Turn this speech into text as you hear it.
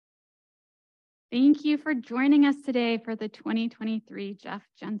Thank you for joining us today for the 2023 Jeff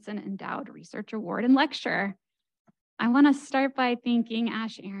Jenson Endowed Research Award and Lecture. I want to start by thanking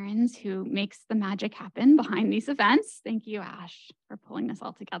Ash Aarons, who makes the magic happen behind these events. Thank you, Ash, for pulling this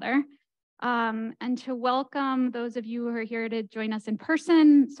all together. And to welcome those of you who are here to join us in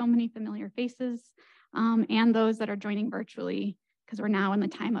person, so many familiar faces, and those that are joining virtually, because we're now in the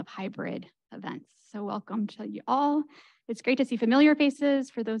time of hybrid events. So welcome to you all. It's great to see familiar faces.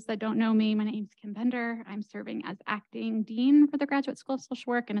 For those that don't know me, my name is Kim Bender. I'm serving as acting dean for the Graduate School of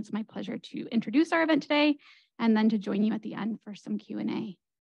Social Work, and it's my pleasure to introduce our event today and then to join you at the end for some Q&A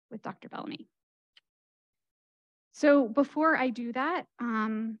with Dr. Bellamy. So before I do that,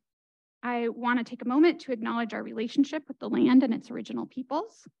 I want to take a moment to acknowledge our relationship with the land and its original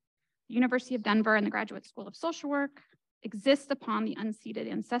peoples. The University of Denver and the Graduate School of Social Work exist upon the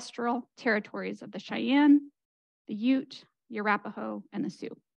unceded ancestral territories of the Cheyenne, the Ute, the Arapaho, and the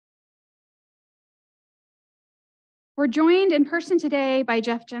Sioux. We're joined in person today by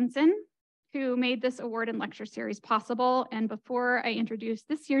Jeff Jenson, who made this award and lecture series possible. And before I introduce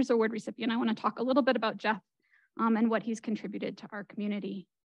this year's award recipient, I want to talk a little bit about Jeff and what he's contributed to our community.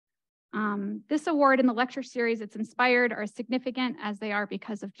 This award and the lecture series it's inspired are as significant as they are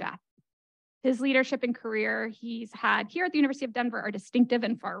because of Jeff. His leadership and career he's had here at the University of Denver are distinctive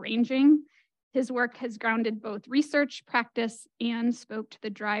and far-ranging. His work has grounded both research, practice, and spoke to the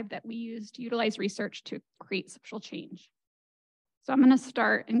drive that we use to utilize research to create social change. So I'm going to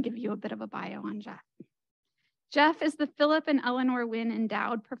start and give you a bit of a bio on Jeff. Jeff is the Philip and Eleanor Wynne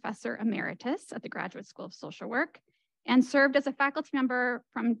Endowed Professor Emeritus at the Graduate School of Social Work and served as a faculty member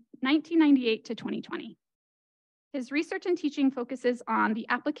from 1998 to 2020. His research and teaching focuses on the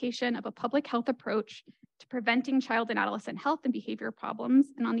application of a public health approach to preventing child and adolescent health and behavior problems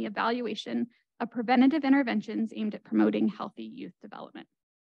and on the evaluation of preventative interventions aimed at promoting healthy youth development.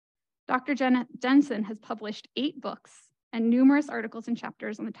 Dr. Jenson has published 8 books and numerous articles and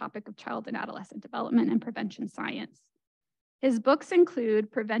chapters on the topic of child and adolescent development and prevention science. His books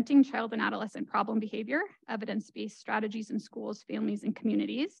include Preventing Child and Adolescent Problem Behavior, Evidence-Based Strategies in Schools, Families, and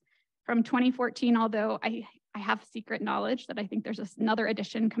Communities from 2014, although I have secret knowledge that I think there's another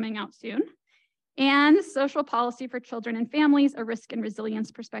edition coming out soon, and Social Policy for Children and Families, a Risk and Resilience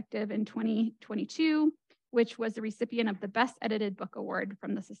Perspective in 2022, which was the recipient of the Best Edited Book Award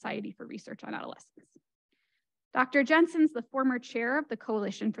from the Society for Research on Adolescence. Dr. Jenson's the former chair of the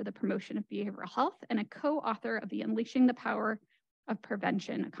Coalition for the Promotion of Behavioral Health and a co-author of the Unleashing the Power of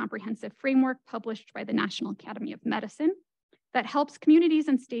Prevention, a comprehensive framework published by the National Academy of Medicine that helps communities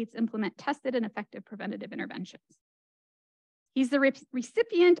and states implement tested and effective preventative interventions. He's the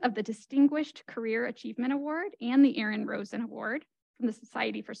recipient of the Distinguished Career Achievement Award and the Aaron Rosen Award from the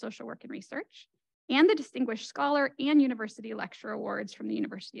Society for Social Work and Research, and the Distinguished Scholar and University Lecturer Awards from the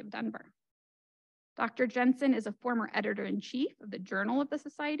University of Denver. Dr. Jenson is a former editor-in-chief of the Journal of the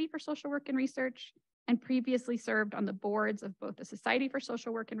Society for Social Work and Research and previously served on the boards of both the Society for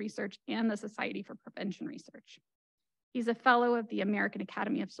Social Work and Research and the Society for Prevention Research. He's a fellow of the American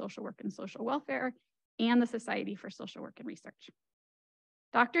Academy of Social Work and Social Welfare and the Society for Social Work and Research.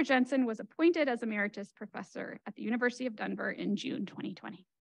 Dr. Jenson was appointed as Emeritus Professor at the University of Denver in June 2020.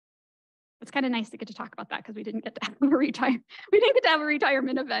 It's kind of nice to get to talk about that because we didn't get to have a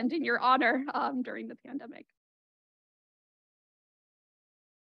retirement event in your honor during the pandemic.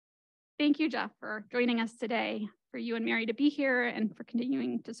 Thank you, Jeff, for joining us today, for you and Mary to be here, and for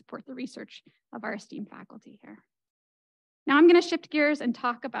continuing to support the research of our esteemed faculty here. Now I'm going to shift gears and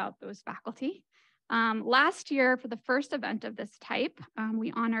talk about those faculty. Last year, for the first event of this type,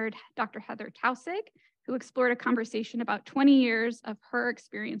 we honored Dr. Heather Tausig, who explored a conversation about 20 years of her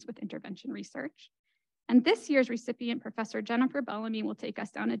experience with intervention research. And this year's recipient, Professor Jennifer Bellamy, will take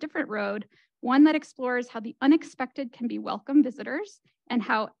us down a different road, one that explores how the unexpected can be welcome visitors and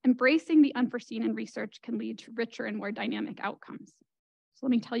how embracing the unforeseen in research can lead to richer and more dynamic outcomes. So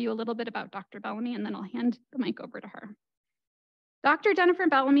let me tell you a little bit about Dr. Bellamy, and then I'll hand the mic over to her. Dr. Jennifer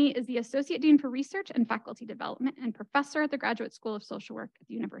Bellamy is the Associate Dean for Research and Faculty Development and Professor at the Graduate School of Social Work at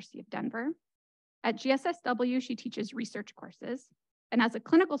the University of Denver. At GSSW, she teaches research courses. And as a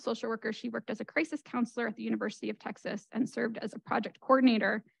clinical social worker, she worked as a crisis counselor at the University of Texas and served as a project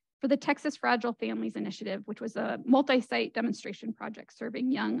coordinator for the Texas Fragile Families Initiative, which was a multi-site demonstration project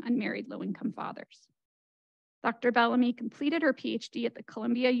serving young, unmarried, low-income fathers. Dr. Bellamy completed her PhD at the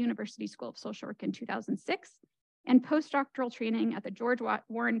Columbia University School of Social Work in 2006 and postdoctoral training at the George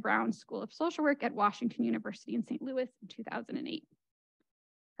Warren Brown School of Social Work at Washington University in St. Louis in 2008.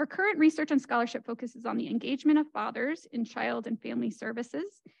 Her current research and scholarship focuses on the engagement of fathers in child and family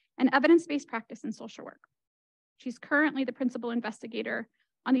services and evidence-based practice in social work. She's currently the principal investigator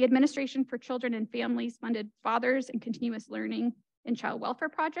on the Administration for Children and Families funded Fathers and Continuous Learning in Child Welfare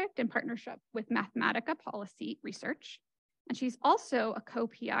Project in partnership with Mathematica Policy Research. And she's also a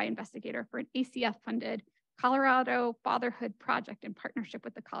co-PI investigator for an ACF-funded Colorado Fatherhood Project in partnership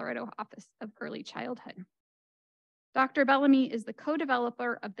with the Colorado Office of Early Childhood. Dr. Bellamy is the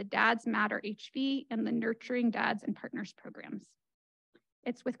co-developer of the Dads Matter HV and the Nurturing Dads and Partners programs.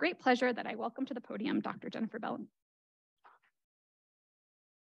 It's with great pleasure that I welcome to the podium Dr. Jennifer Bellamy.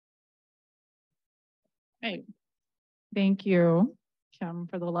 Hey, thank you, Kim,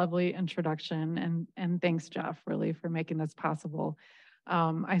 for the lovely introduction, and thanks, Jeff, really, for making this possible.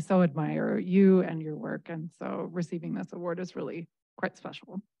 I so admire you and your work, and so receiving this award is really quite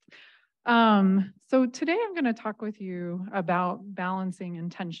special. So today I'm going to talk with you about balancing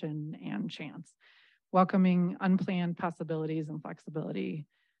intention and chance, welcoming unplanned possibilities and flexibility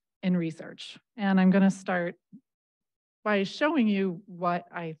in research. And I'm going to start by showing you what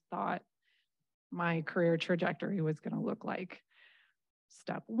I thought my career trajectory was going to look like.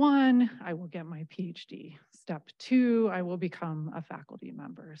 Step 1, I will get my PhD. Step 2, I will become a faculty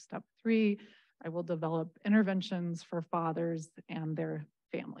member. Step 3, I will develop interventions for fathers and their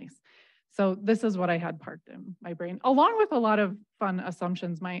families. So this is what I had parked in my brain, along with a lot of fun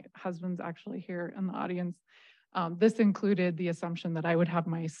assumptions. My husband's actually here in the audience. This included the assumption that I would have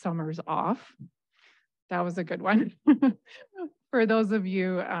my summers off. That was a good one. For those of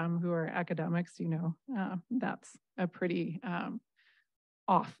you who are academics, you know, that's a pretty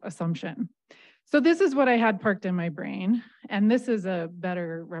off assumption. So this is what I had parked in my brain, and this is a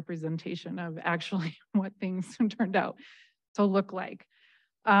better representation of actually what things turned out to look like.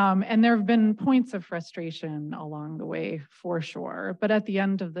 And there have been points of frustration along the way, for sure, but at the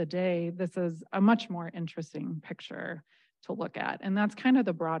end of the day, this is a much more interesting picture to look at, and that's kind of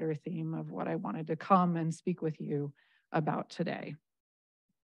the broader theme of what I wanted to come and speak with you about today.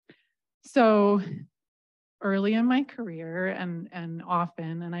 So early in my career and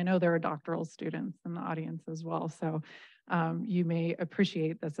often, and I know there are doctoral students in the audience as well, so you may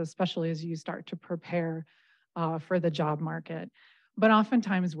appreciate this, especially as you start to prepare for the job market. But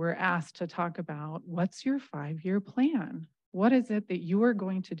oftentimes we're asked to talk about, what's your 5-year plan? What is it that you are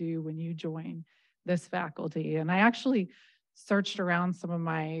going to do when you join this faculty? And I actually searched around some of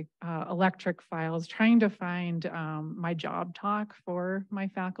my electric files trying to find my job talk for my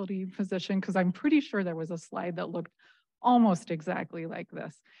faculty position, because I'm pretty sure there was a slide that looked almost exactly like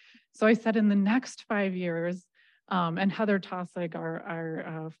this. So I said, in the next 5 years, and Heather Tossig,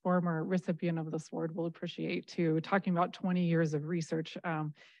 our former recipient of this award, will appreciate too, talking about 20 years of research.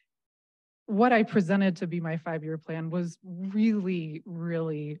 What I presented to be my 5-year plan was really,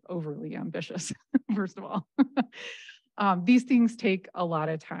 really overly ambitious, first of all. These things take a lot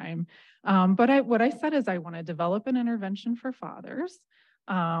of time. But what I said is I want to develop an intervention for fathers.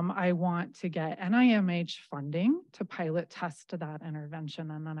 I want to get NIMH funding to pilot test that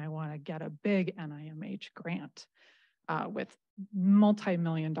intervention, and then I want to get a big NIMH grant with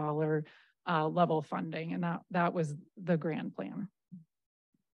multi-million-dollar level funding, and that was the grand plan.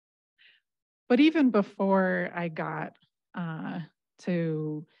 But even before I got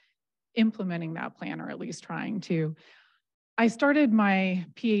to implementing that plan, or at least trying to, I started my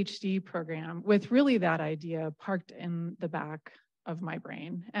PhD program with really that idea parked in the back of my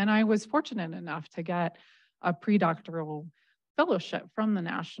brain. And I was fortunate enough to get a pre-doctoral fellowship from the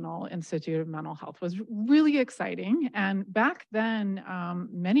National Institute of Mental Health. It was really exciting. And back then,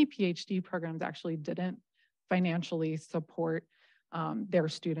 many PhD programs actually didn't financially support their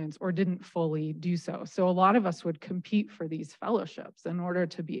students, or didn't fully do so. So a lot of us would compete for these fellowships in order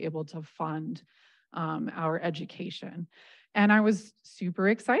to be able to fund our education. And I was super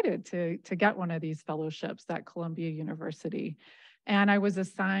excited to get one of these fellowships at Columbia University. And I was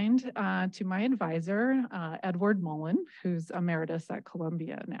assigned to my advisor, Edward Mullen, who's emeritus at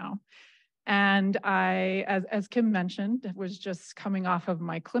Columbia now. And I, as Kim mentioned, was just coming off of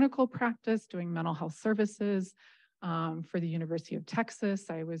my clinical practice, doing mental health services for the University of Texas.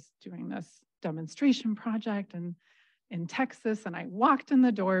 I was doing this demonstration project in Texas, and I walked in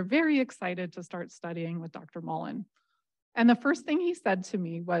the door very excited to start studying with Dr. Mullen. And the first thing he said to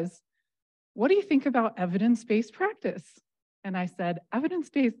me was, "What do you think about evidence-based practice?" And I said,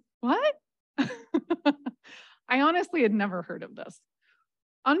 "Evidence-based what?" I honestly had never heard of this.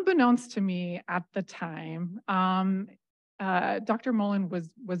 Unbeknownst to me at the time, Dr. Mullen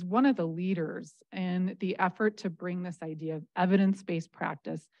was one of the leaders in the effort to bring this idea of evidence-based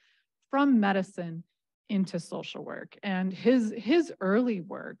practice from medicine into social work. And his early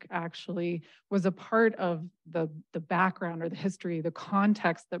work actually was a part of the background, or the history, the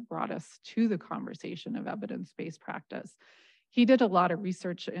context that brought us to the conversation of evidence-based practice. he did a lot of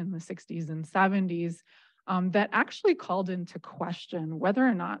research in the 60s and 70s that actually called into question whether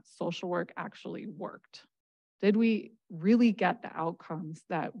or not social work actually worked. Did we really get the outcomes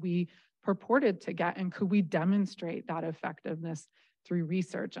that we purported to get, and could we demonstrate that effectiveness through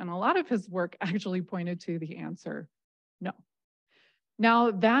research? And a lot of his work actually pointed to the answer, no.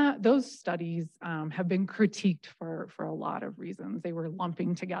 Now, those studies have been critiqued for a lot of reasons. They were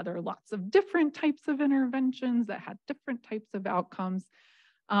lumping together lots of different types of interventions that had different types of outcomes.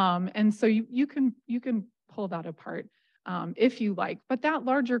 And so you can pull that apart if you like. But that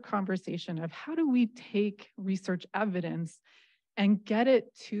larger conversation of how do we take research evidence and get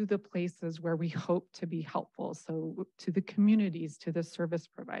it to the places where we hope to be helpful, so to the communities, to the service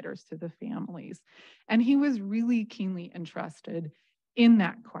providers, to the families. And he was really keenly interested in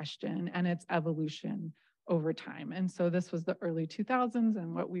that question and its evolution over time. And so this was the early 2000s,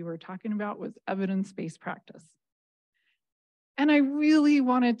 and what we were talking about was evidence-based practice. And I really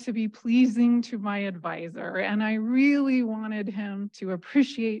wanted to be pleasing to my advisor, and I really wanted him to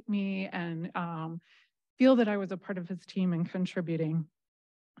appreciate me and feel that I was a part of his team and contributing.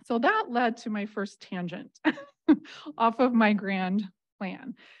 So that led to my first tangent off of my grand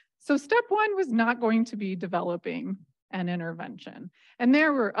plan. So step one was not going to be developing an intervention. And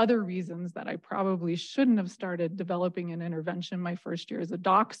there were other reasons that I probably shouldn't have started developing an intervention my first year as a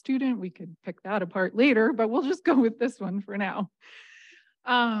doc student. We could pick that apart later, but we'll just go with this one for now.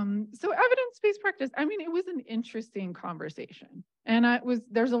 So evidence-based practice, I mean, it was an interesting conversation. And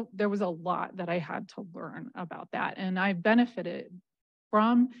there was a lot that I had to learn about that. And I benefited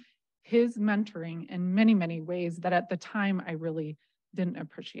from his mentoring in many, many ways that at the time I really didn't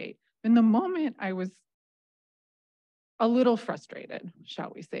appreciate. In the moment, I was a little frustrated,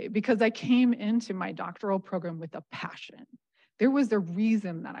 shall we say, because I came into my doctoral program with a passion. There was a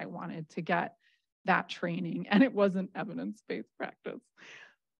reason that I wanted to get that training, and it wasn't evidence-based practice.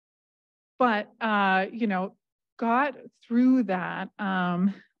 But, got through that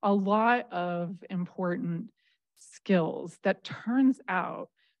a lot of important skills that turns out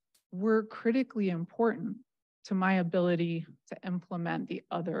were critically important to my ability to implement the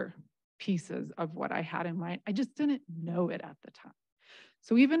other pieces of what I had in mind. I just didn't know it at the time.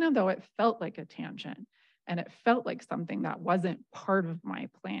 So even though it felt like a tangent and it felt like something that wasn't part of my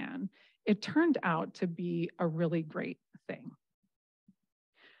plan, it turned out to be a really great thing.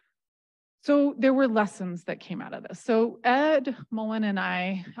 So there were lessons that came out of this. So Ed Mullen and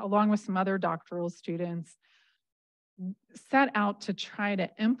I, along with some other doctoral students, set out to try to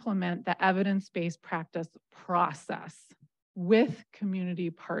implement the evidence-based practice process with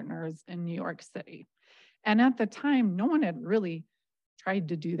community partners in New York City. And at the time, no one had really tried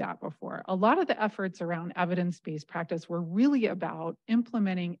to do that before. A lot of the efforts around evidence-based practice were really about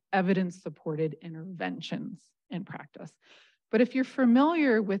implementing evidence-supported interventions in practice. But if you're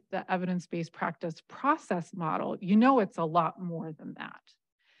familiar with the evidence-based practice process model, you know it's a lot more than that.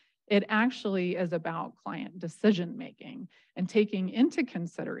 It actually is about client decision-making and taking into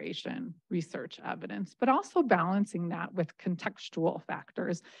consideration research evidence, but also balancing that with contextual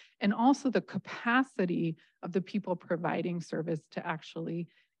factors and also the capacity of the people providing service to actually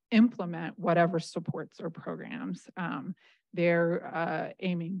implement whatever supports or programs they're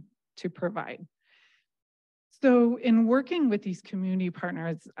aiming to provide. So in working with these community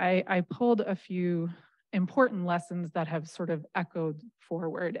partners, I pulled a few important lessons that have sort of echoed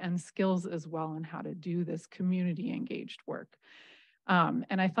forward and skills as well on how to do this community engaged work. And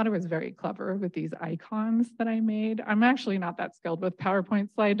I thought it was very clever with these icons that I made. I'm actually not that skilled with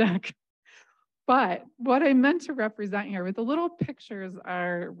PowerPoint slide deck, but what I meant to represent here with the little pictures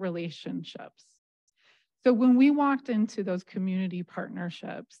are relationships. So when we walked into those community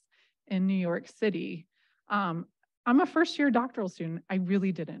partnerships in New York City, I'm a first-year doctoral student. I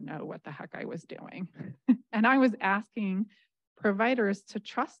really didn't know what the heck I was doing. And I was asking providers to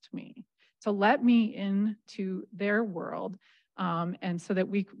trust me, to let me into their world, and so that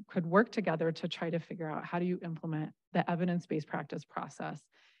we could work together to try to figure out how do you implement the evidence-based practice process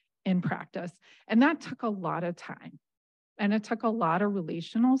in practice. And that took a lot of time. And it took a lot of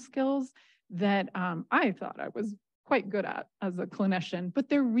relational skills that I thought I was quite good at as a clinician, but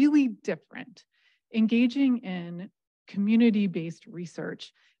they're really different. Engaging in community-based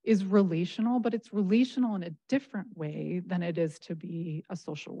research is relational, but it's relational in a different way than it is to be a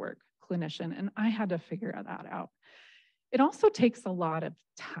social work clinician, and I had to figure that out. It also takes a lot of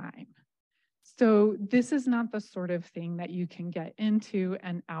time. So this is not the sort of thing that you can get into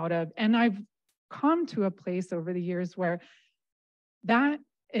and out of, and I've come to a place over the years where that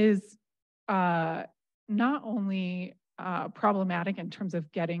is not only problematic in terms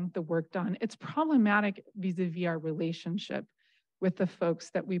of getting the work done. It's problematic vis-a-vis our relationship with the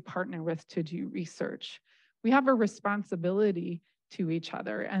folks that we partner with to do research. We have a responsibility to each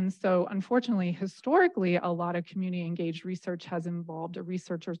other. And so unfortunately, historically, a lot of community engaged research has involved a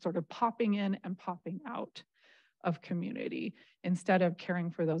researcher sort of popping in and popping out of community instead of caring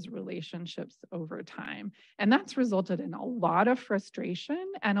for those relationships over time. And that's resulted in a lot of frustration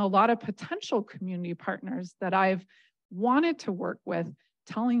and a lot of potential community partners that I've wanted to work with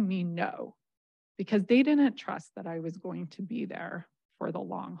telling me no, because they didn't trust that I was going to be there for the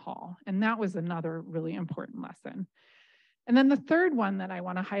long haul. And that was another really important lesson. And then the third one that I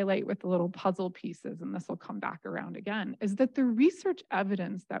want to highlight with the little puzzle pieces, and this will come back around again, is that the research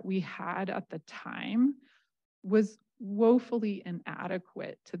evidence that we had at the time was woefully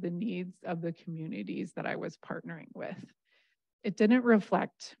inadequate to the needs of the communities that I was partnering with. It didn't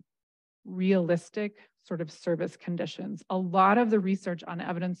reflect realistic sort of service conditions. A lot of the research on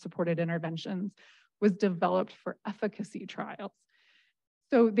evidence-supported interventions was developed for efficacy trials.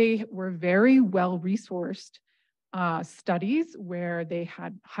 So they were very well-resourced studies where they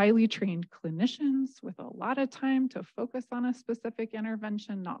had highly trained clinicians with a lot of time to focus on a specific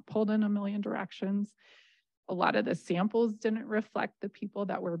intervention, not pulled in a million directions. A lot of the samples didn't reflect the people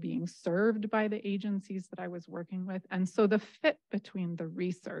that were being served by the agencies that I was working with. And so the fit between the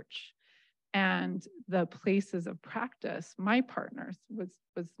research and the places of practice, my partners, was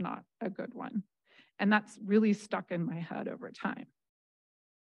not a good one. And that's really stuck in my head over time.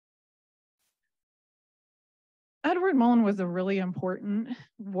 Edward Mullen was a really important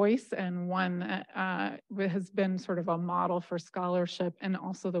voice and one that has been sort of a model for scholarship and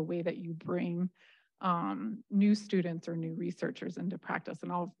also the way that you bring new students or new researchers into practice.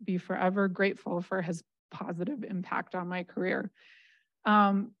 And I'll be forever grateful for his positive impact on my career.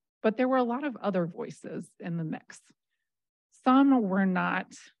 But there were a lot of other voices in the mix. Some were not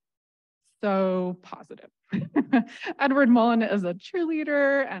so positive. Edward Mullen is a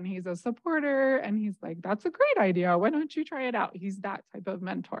cheerleader and he's a supporter and he's like, that's a great idea. Why don't you try it out? He's that type of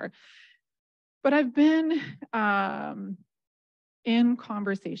mentor. But I've been in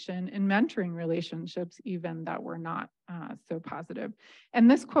conversation, in mentoring relationships even that were not so positive. And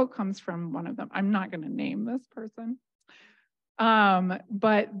this quote comes from one of them. I'm not going to name this person.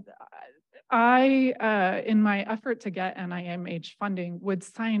 But I, in my effort to get NIMH funding, would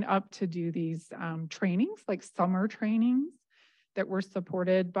sign up to do these trainings, like summer trainings that were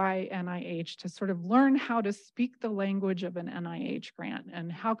supported by NIH to sort of learn how to speak the language of an NIH grant and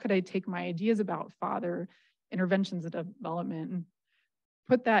how could I take my ideas about father interventions and development and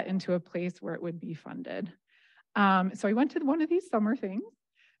put that into a place where it would be funded. So I went to one of these summer things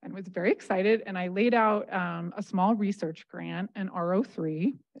and was very excited, and I laid out a small research grant, an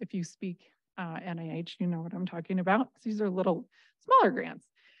R03. If you speak NIH, you know what I'm talking about. These are little, smaller grants.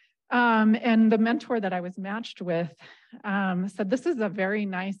 And the mentor that I was matched with said, this is a very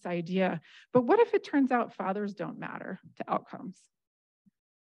nice idea, but what if it turns out fathers don't matter to outcomes?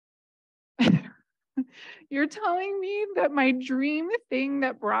 You're telling me that my dream thing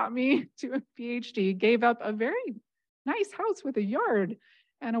that brought me to a PhD gave up a very nice house with a yard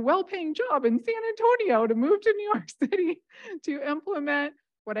and a well-paying job in San Antonio to move to New York City to implement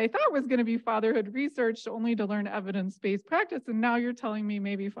what I thought was going to be fatherhood research, only to learn evidence-based practice. And now you're telling me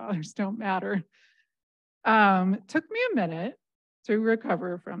maybe fathers don't matter. Took me a minute to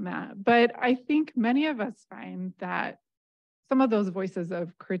recover from that. But I think many of us find that some of those voices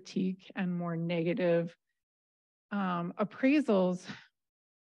of critique and more negative appraisals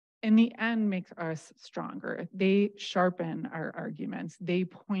in the end make us stronger. They sharpen our arguments. They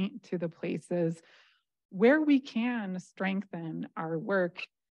point to the places where we can strengthen our work.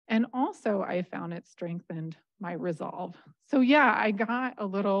 And also I found it strengthened my resolve. So yeah, I got a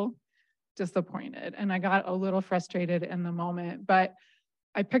little disappointed and I got a little frustrated in the moment, but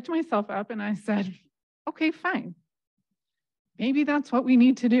I picked myself up and I said, okay, fine. Maybe that's what we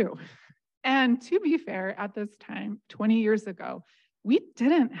need to do. And to be fair, at this time, 20 years ago, we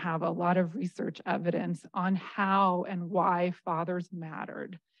didn't have a lot of research evidence on how and why fathers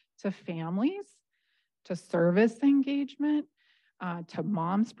mattered to families, to service engagement, to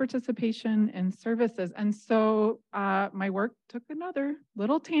mom's participation in services. And so my work took another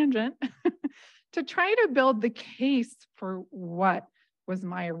little tangent to try to build the case for what was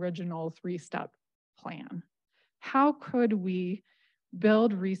my original 3-step plan. How could we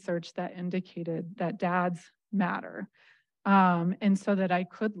build research that indicated that dads matter? And so that I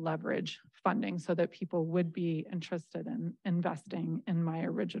could leverage funding so that people would be interested in investing in my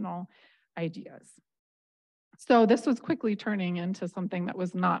original ideas. So this was quickly turning into something that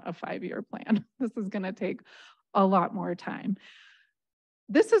was not a 5-year plan. This is going to take a lot more time.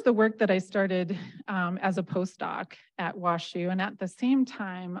 this is the work that I started as a postdoc at WashU. And at the same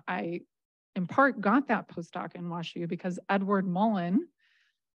time, I, in part, got that postdoc in WashU because Edward Mullen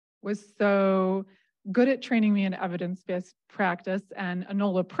was so good at training me in evidence-based practice. And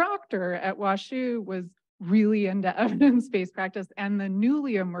Enola Proctor at WashU was really into evidence-based practice and the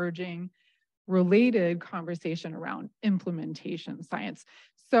newly emerging related conversation around implementation science.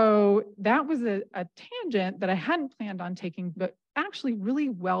 So that was a tangent that I hadn't planned on taking, but actually really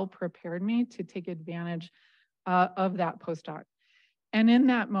well prepared me to take advantage of that postdoc. And in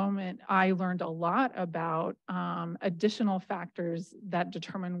that moment, I learned a lot about additional factors that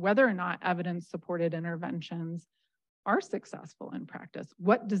determine whether or not evidence-supported interventions are successful in practice.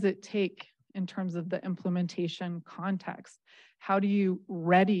 What does it take in terms of the implementation context? How do you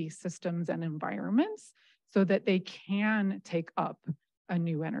ready systems and environments so that they can take up a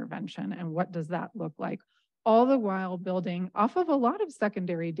new intervention? And what does that look like? All the while building off of a lot of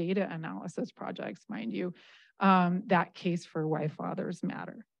secondary data analysis projects, mind you, that case for why fathers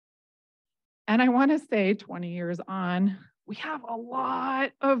matter. And I want to say 20 years on, we have a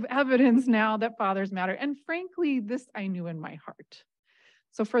lot of evidence now that fathers matter. And frankly, this I knew in my heart.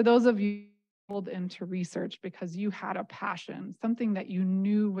 So for those of you pulled into research because you had a passion, something that you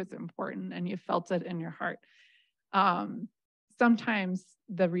knew was important and you felt it in your heart, sometimes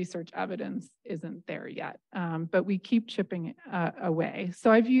the research evidence isn't there yet, but we keep chipping away.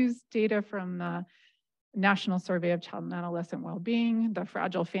 So I've used data from the National Survey of Child and Adolescent Wellbeing, the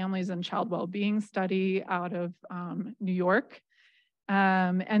Fragile Families and Child Wellbeing Study out of New York,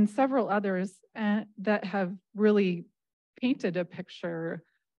 and several others that have really painted a picture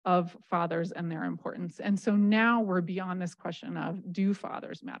of fathers and their importance. And so now we're beyond this question of, do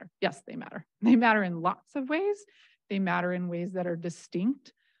fathers matter? Yes, they matter. They matter in lots of ways. They matter in ways that are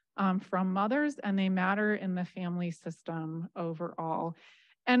distinct from mothers, and they matter in the family system overall.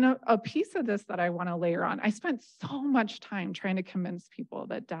 And a piece of this that I want to layer on, I spent so much time trying to convince people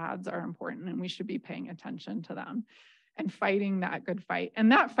that dads are important and we should be paying attention to them and fighting that good fight.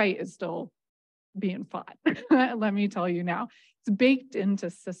 And that fight is still being fought, let me tell you now. It's baked into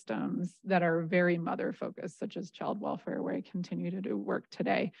systems that are very mother-focused, such as child welfare, where I continue to do work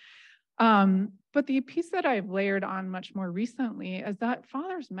today. But the piece that I've layered on much more recently is that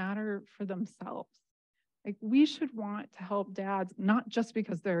fathers matter for themselves. Like, we should want to help dads, not just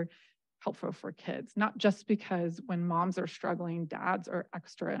because they're helpful for kids, not just because when moms are struggling, dads are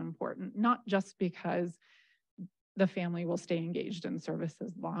extra important, not just because the family will stay engaged in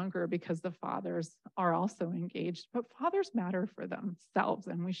services longer because the fathers are also engaged, but fathers matter for themselves,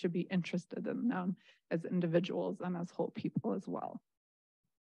 and we should be interested in them as individuals and as whole people as well.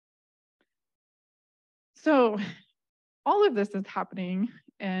 So all of this is happening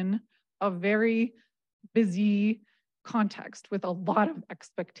in a very busy context with a lot of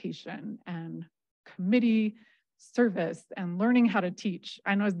expectation and committee service and learning how to teach.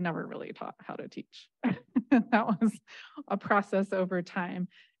 I was never really taught how to teach. That was a process over time.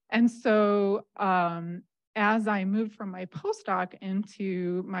 And so as I moved from my postdoc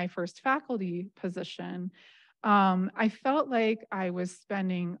into my first faculty position, I felt like I was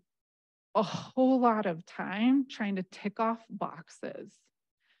spending a whole lot of time trying to tick off boxes,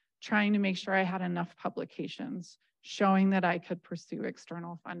 trying to make sure I had enough publications, showing that I could pursue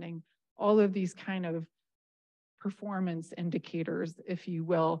external funding, all of these kind of performance indicators, if you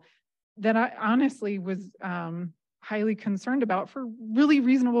will, that I honestly was highly concerned about for really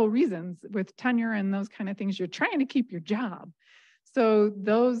reasonable reasons. With tenure and those kind of things, you're trying to keep your job. So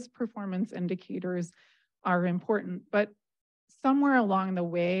those performance indicators are important. But somewhere along the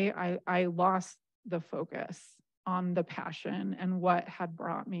way, I lost the focus on the passion and what had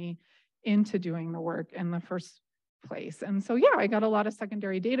brought me into doing the work in the first place. And so, yeah, I got a lot of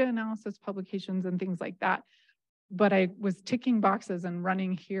secondary data analysis publications and things like that. But I was ticking boxes and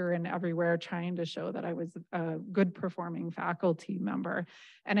running here and everywhere trying to show that I was a good performing faculty member.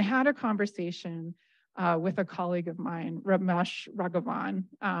 And I had a conversation with a colleague of mine, Ramesh Raghavan.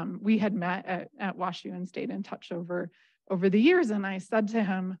 We had met at WashU and stayed in touch over the years. And I said to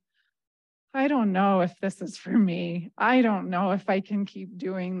him, I don't know if this is for me. I don't know if I can keep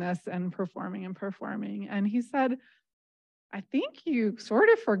doing this and performing. And he said, I think you sort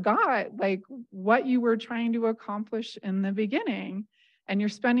of forgot like what you were trying to accomplish in the beginning, and you're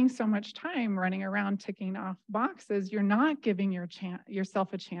spending so much time running around ticking off boxes, you're not giving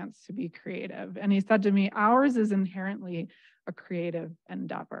yourself a chance to be creative. And he said to me, ours is inherently a creative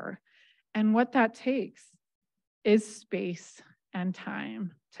endeavor. And what that takes is space and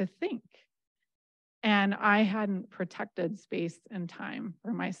time to think. And I hadn't protected space and time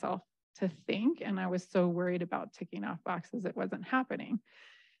for myself to think, and I was so worried about ticking off boxes, it wasn't happening.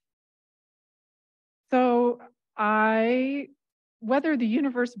 So whether the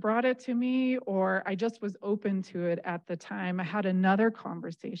universe brought it to me or I just was open to it at the time, I had another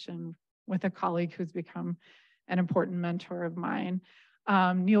conversation with a colleague who's become an important mentor of mine,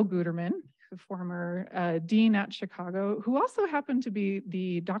 Neil Guterman, the former dean at Chicago, who also happened to be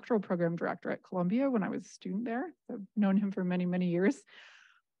the doctoral program director at Columbia when I was a student there. I've known him for many, many years.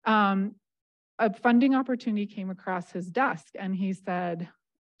 A funding opportunity came across his desk, and he said,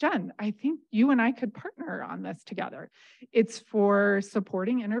 Jen, I think you and I could partner on this together. It's for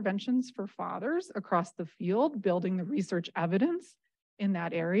supporting interventions for fathers across the field, building the research evidence in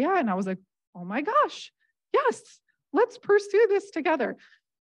that area. And I was like, oh my gosh, yes, let's pursue this together.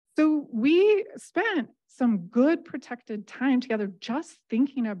 So we spent some good protected time together just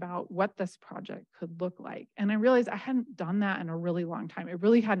thinking about what this project could look like. And I realized I hadn't done that in a really long time. It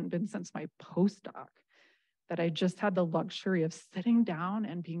really hadn't been since my postdoc that I just had the luxury of sitting down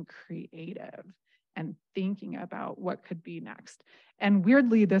and being creative and thinking about what could be next. And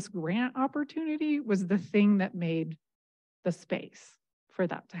weirdly, this grant opportunity was the thing that made the space for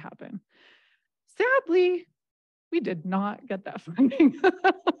that to happen. Sadly, we did not get that funding.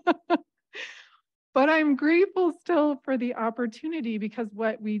 But I'm grateful still for the opportunity, because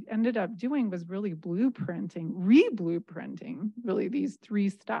what we ended up doing was really re-blueprinting really these 3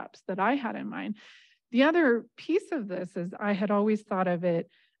 steps that I had in mind. The other piece of this is I had always thought of it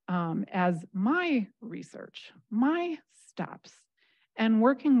as my research, my steps. And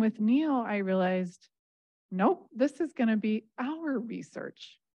working with Neil, I realized, nope, this is going to be our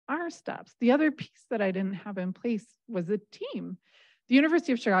research, our steps. The other piece that I didn't have in place was a team. The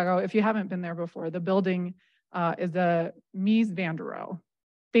University of Chicago, if you haven't been there before, the building is a Mies van der Rohe,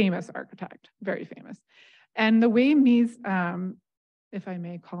 famous architect, very famous. And the way Mies, if I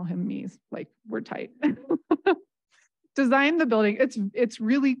may call him Mies, like we're tight, designed the building. It's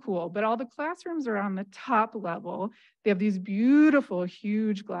really cool, but all the classrooms are on the top level. They have these beautiful,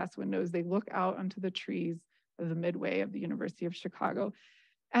 huge glass windows. They look out onto the trees of the midway of the University of Chicago.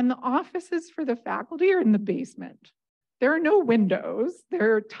 And the offices for the faculty are in the basement. There are no windows.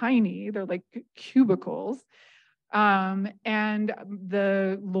 They're tiny. They're like cubicles. And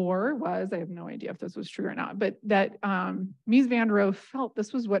the lore was, I have no idea if this was true or not, but that Mies van der Rohe felt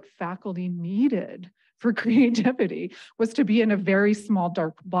this was what faculty needed for creativity, was to be in a very small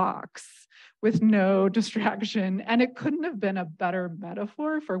dark box with no distraction. And it couldn't have been a better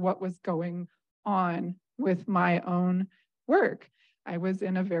metaphor for what was going on with my own work. I was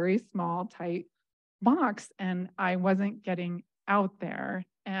in a very small, tight box, and I wasn't getting out there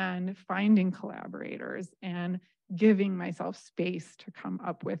and finding collaborators and giving myself space to come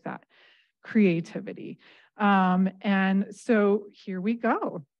up with that creativity. And so here we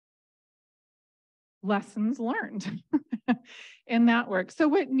go. Lessons learned in that work. So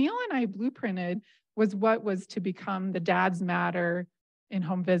what Neil and I blueprinted was what was to become the Dads Matter in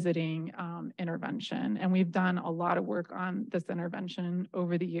home visiting intervention. And we've done a lot of work on this intervention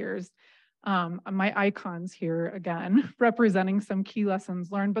over the years. My icons here, again, representing some key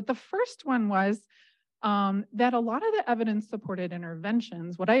lessons learned. But the first one was that a lot of the evidence-supported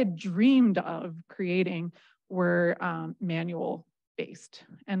interventions, what I had dreamed of creating, were manual-based.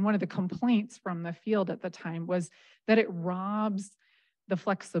 And one of the complaints from the field at the time was that it robs the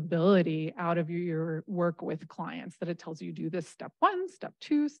flexibility out of your work with clients, that it tells you do this step 1, step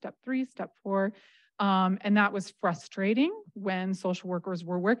 2, step 3, step 4. And that was frustrating when social workers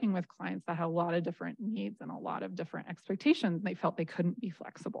were working with clients that had a lot of different needs and a lot of different expectations. They felt they couldn't be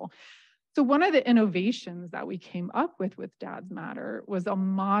flexible. So one of the innovations that we came up with Dads Matter was a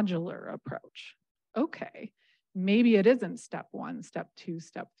modular approach. Okay, maybe it isn't step 1, step 2,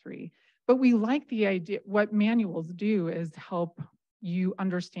 step 3, but we like the idea. What manuals do is help you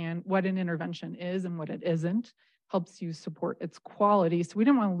understand what an intervention is and what it isn't, helps you support its quality. So we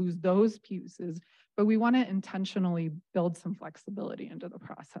didn't want to lose those pieces, but we want to intentionally build some flexibility into the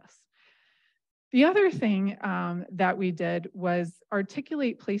process. The other thing that we did was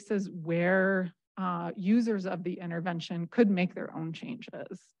articulate places where users of the intervention could make their own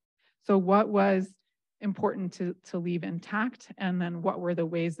changes. So what was important to leave intact, and then what were the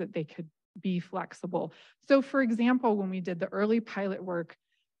ways that they could be flexible. So for example, when we did the early pilot work,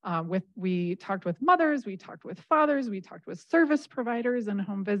 we talked with mothers, we talked with fathers, we talked with service providers and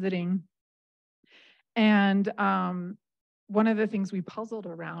home visiting. And one of the things we puzzled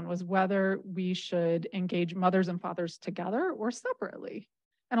around was whether we should engage mothers and fathers together or separately.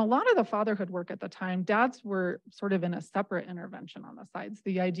 And a lot of the fatherhood work at the time, dads were sort of in a separate intervention on the sides.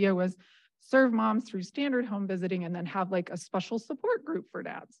 The idea was serve moms through standard home visiting and then have like a special support group for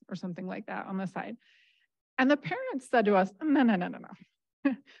dads or something like that on the side. And the parents said to us, no.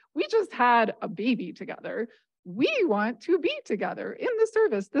 We just had a baby together. We want to be together in the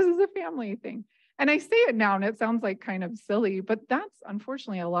service. This is a family thing. And I say it now and it sounds like kind of silly, but that's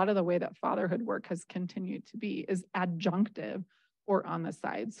unfortunately a lot of the way that fatherhood work has continued to be, is adjunctive or on the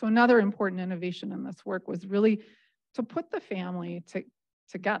side. So another important innovation in this work was really to put the family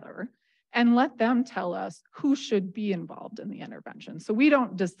together and let them tell us who should be involved in the intervention. So we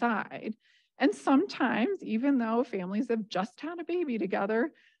don't decide. And sometimes, even though families have just had a baby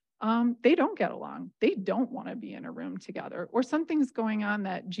together, they don't get along. They don't want to be in a room together, or something's going on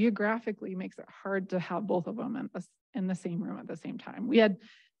that geographically makes it hard to have both of them in the same room at the same time. We had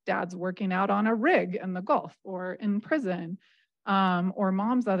dads working out on a rig in the Gulf or in prison, or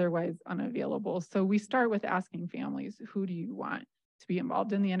moms otherwise unavailable. So we start with asking families, who do you want to be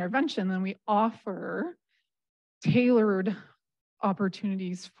involved in the intervention? Then we offer tailored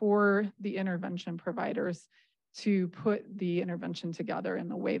opportunities for the intervention providers to put the intervention together in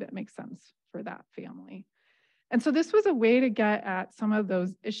the way that makes sense for that family. And so this was a way to get at some of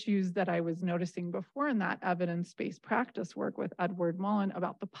those issues that I was noticing before in that evidence-based practice work with Edward Mullen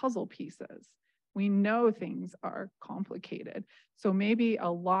about the puzzle pieces. We know things are complicated. So maybe a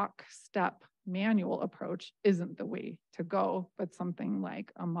lockstep manual approach isn't the way to go, but something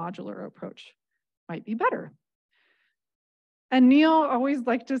like a modular approach might be better. And Neil always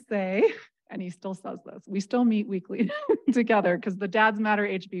liked to say, and he still says this, we still meet weekly together because the Dads Matter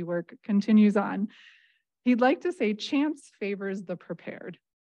HB work continues on. He'd like to say, chance favors the prepared.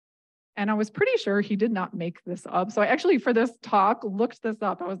 And I was pretty sure he did not make this up. So I actually, for this talk, looked this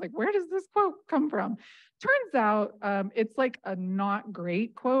up. I was like, where does this quote come from? Turns out it's like a not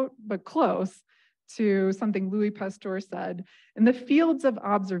great quote, but close to something Louis Pasteur said. In the fields of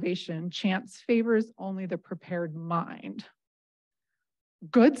observation, chance favors only the prepared mind.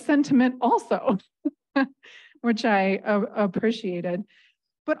 Good sentiment also, which I appreciated.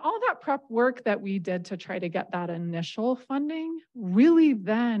 But all that prep work that we did to try to get that initial funding really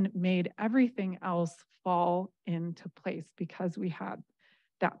then made everything else fall into place because we had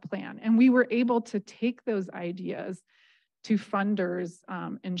that plan. And we were able to take those ideas to funders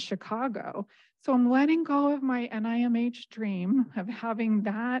in Chicago. So I'm letting go of my NIMH dream of having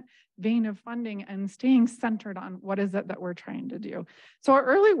that vein of funding and staying centered on what is it that we're trying to do. So our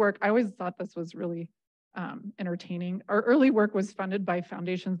early work, I always thought this was really entertaining. Our early work was funded by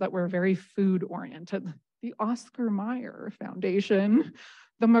foundations that were very food oriented. The Oscar Mayer Foundation,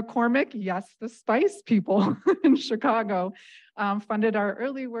 the McCormick, yes, the Spice people in Chicago funded our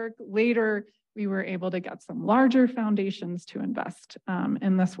early work. Later, we were able to get some larger foundations to invest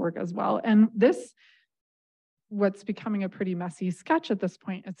in this work as well. And this, what's becoming a pretty messy sketch at this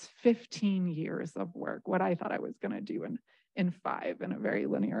point, it's 15 years of work, what I thought I was going to do in 5 in a very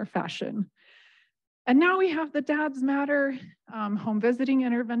linear fashion. And now we have the Dads Matter home visiting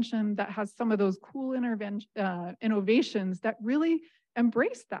intervention that has some of those cool innovations that really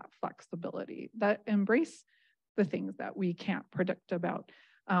embrace that flexibility, that embrace the things that we can't predict about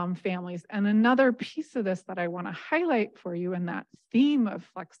families. And another piece of this that I want to highlight for you in that theme of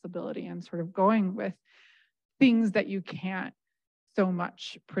flexibility and sort of going with things that you can't so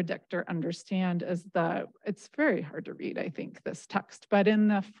much predict or understand is it's very hard to read, I think, this text, but in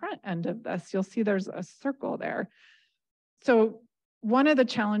the front end of this, you'll see there's a circle there. So one of the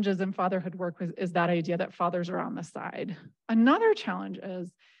challenges in fatherhood work is that idea that fathers are on the side. Another challenge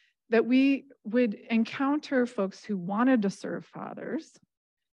is that we would encounter folks who wanted to serve fathers.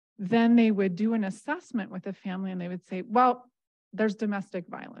 Then they would do an assessment with a family and they would say, well, there's domestic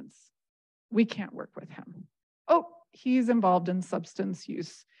violence. We can't work with him. Oh, he's involved in substance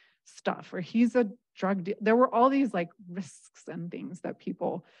use stuff, or he's a drug dealer. There were all these like risks and things that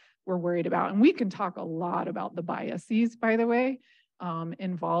people were worried about. And we can talk a lot about the biases, by the way,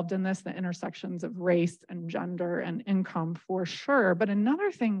 involved in this, the intersections of race and gender and income for sure. But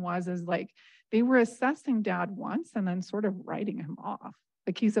another thing is like they were assessing dad once and then sort of writing him off.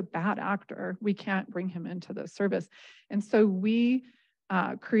 Like he's a bad actor. We can't bring him into the service. And so we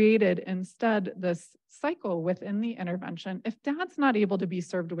created instead this cycle within the intervention. If dad's not able to be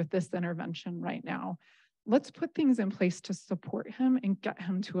served with this intervention right now, let's put things in place to support him and get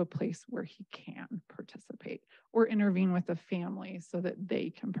him to a place where he can participate, or intervene with the family so that they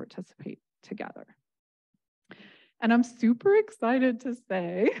can participate together. And I'm super excited to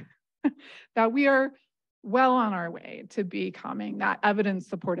say that we are well on our way to becoming that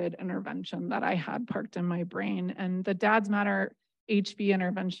evidence-supported intervention that I had parked in my brain. And the Dads Matter HB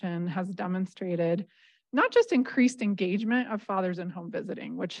intervention has demonstrated not just increased engagement of fathers in home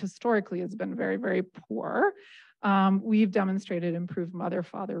visiting, which historically has been very, very poor. We've demonstrated improved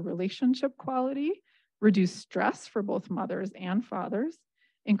mother-father relationship quality, reduced stress for both mothers and fathers,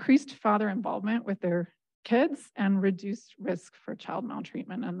 increased father involvement with their kids, and reduced risk for child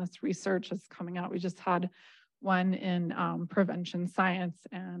maltreatment. And this research is coming out. We just had one in prevention science,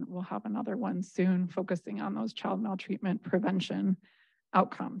 and we'll have another one soon focusing on those child maltreatment prevention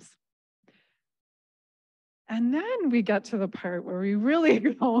outcomes. And then we get to the part where we really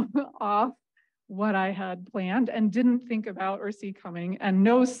go off what I had planned and didn't think about or see coming. And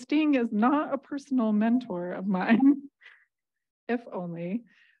no, Sting is not a personal mentor of mine, if only.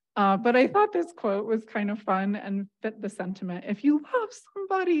 But I thought this quote was kind of fun and fit the sentiment. If you love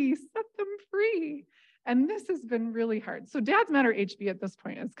somebody, set them free. And this has been really hard. So Dads Matter HB at this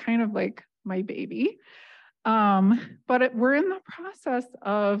point is kind of like my baby. But we're in the process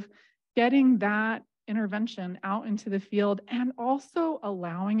of getting that intervention out into the field and also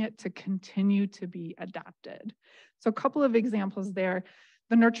allowing it to continue to be adapted. So a couple of examples there.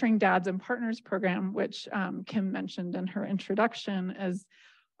 The Nurturing Dads and Partners program, which Kim mentioned in her introduction, is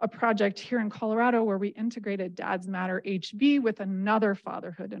a project here in Colorado where we integrated Dads Matter HB with another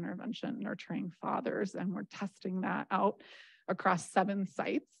fatherhood intervention, Nurturing Fathers, and we're testing that out across 7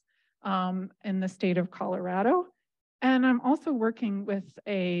 sites in the state of Colorado. And I'm also working with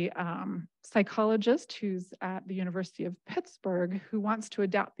a psychologist who's at the University of Pittsburgh who wants to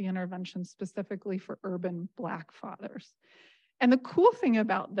adapt the intervention specifically for urban Black fathers. And the cool thing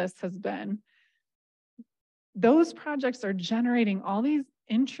about this has been those projects are generating all these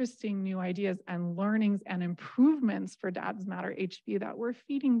interesting new ideas and learnings and improvements for Dads Matter HB that we're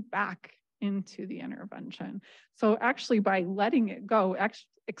feeding back into the intervention. So actually by letting it go,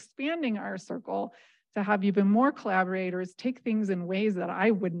 expanding our circle to have even more collaborators take things in ways that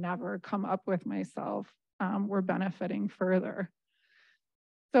I would never come up with myself, we're benefiting further.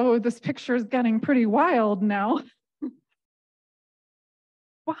 So this picture is getting pretty wild now,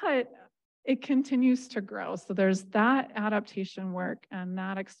 but it continues to grow. So there's that adaptation work and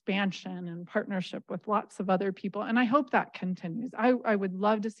that expansion and partnership with lots of other people. And I hope that continues. I would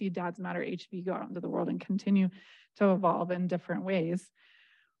love to see Dads Matter HB go out into the world and continue to evolve in different ways.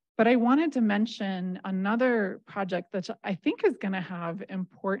 But I wanted to mention another project that I think is going to have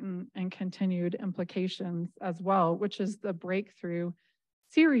important and continued implications as well, which is the Breakthrough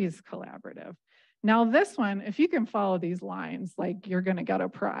Series Collaborative. Now this one, if you can follow these lines, like you're going to get a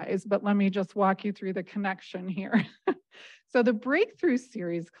prize, but let me just walk you through the connection here. So the Breakthrough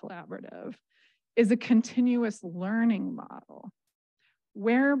Series Collaborative is a continuous learning model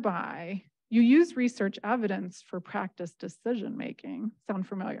whereby you use research evidence for practice decision-making. Sound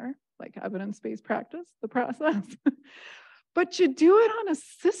familiar? Like evidence-based practice, the process. But you do it on a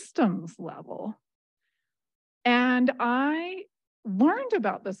systems level. And I learned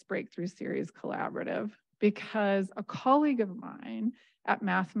about this Breakthrough Series Collaborative because a colleague of mine at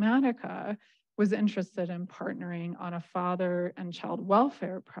Mathematica was interested in partnering on a father and child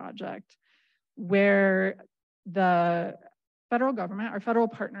welfare project where the federal government, our federal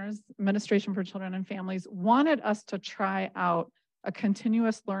partners, Administration for Children and Families, wanted us to try out a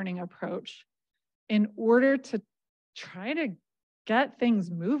continuous learning approach in order to try to get things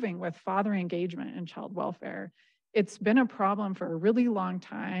moving with father engagement in child welfare. It's been a problem for a really long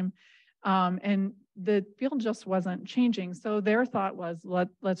time, and the field just wasn't changing. So their thought was,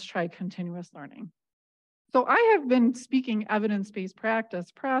 let's try continuous learning. So I have been speaking evidence-based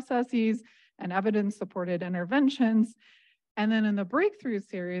practice processes and evidence-supported interventions. And then in the Breakthrough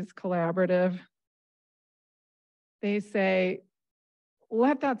Series Collaborative, they say,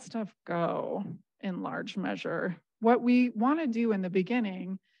 let that stuff go in large measure. What we want to do in the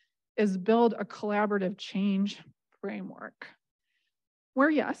beginning is build a collaborative change framework where,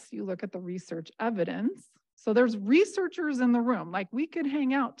 yes, you look at the research evidence. So there's researchers in the room, like we could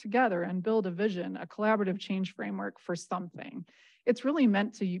hang out together and build a vision, a collaborative change framework for something. It's really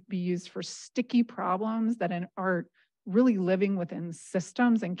meant to be used for sticky problems that are really living within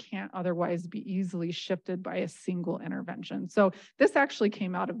systems and can't otherwise be easily shifted by a single intervention. So this actually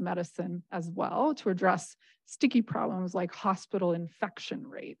came out of medicine as well to address sticky problems like hospital infection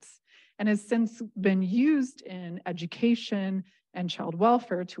rates, and has since been used in education and child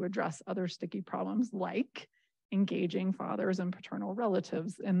welfare to address other sticky problems like engaging fathers and paternal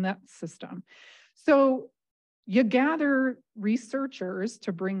relatives in that system. So you gather researchers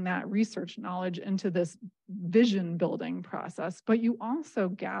to bring that research knowledge into this vision building process, but you also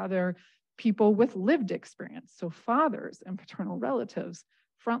gather people with lived experience. So fathers and paternal relatives,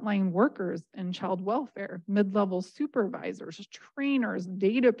 frontline workers in child welfare, mid-level supervisors, trainers,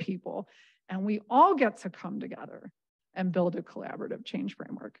 data people, and we all get to come together and build a collaborative change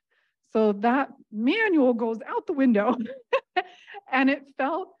framework. So that manual goes out the window. And it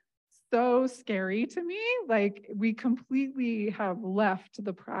felt so scary to me. Like we completely have left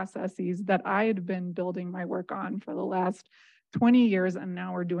the processes that I had been building my work on for the last 20 years, and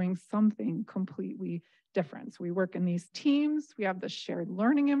now we're doing something completely different. So we work in these teams, we have the shared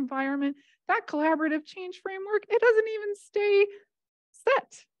learning environment. That collaborative change framework, it doesn't even stay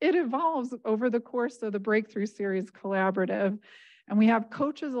set. It evolves over the course of the Breakthrough Series Collaborative. And we have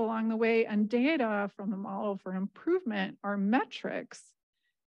coaches along the way, and data from the model for improvement are metrics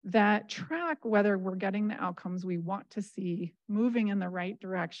that track whether we're getting the outcomes we want to see, moving in the right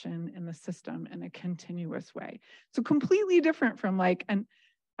direction in the system in a continuous way. So completely different from like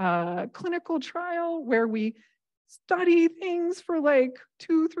a clinical trial where we study things for like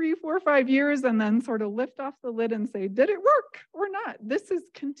 2, 3, 4, 5 years and then sort of lift off the lid and say, did it work or not? This is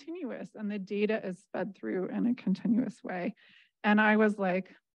continuous, and the data is fed through in a continuous way. And I was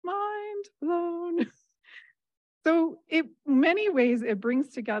like, mind blown. So in many ways, it brings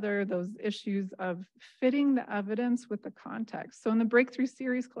together those issues of fitting the evidence with the context. So in the Breakthrough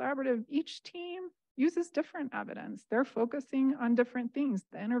Series Collaborative, each team uses different evidence. They're focusing on different things.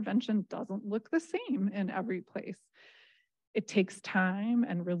 The intervention doesn't look the same in every place. It takes time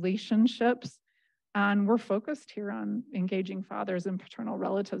and relationships. And we're focused here on engaging fathers and paternal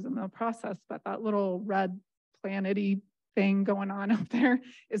relatives in the process, but that little red planet-y thing going on up there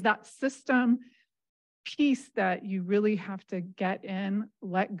is that system piece that you really have to get in,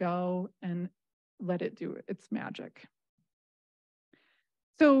 let go, and let it do its magic.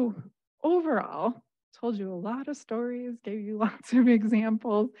 So overall, told you a lot of stories, gave you lots of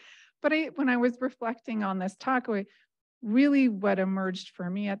examples, but when I was reflecting on this talk, really what emerged for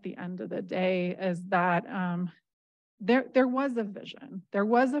me at the end of the day is that there was a vision, there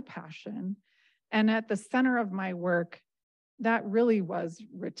was a passion, and at the center of my work, that really was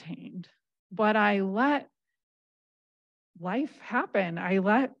retained. But I let life happen. I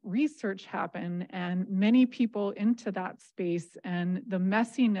let research happen and many people into that space. And the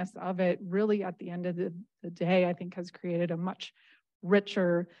messiness of it really at the end of the day, I think has created a much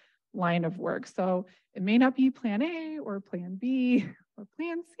richer line of work. So it may not be plan A or plan B or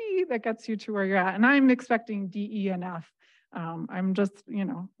plan C that gets you to where you're at. And I'm expecting D, E, and F. I'm just,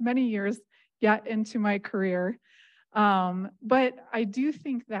 many years yet into my career. But I do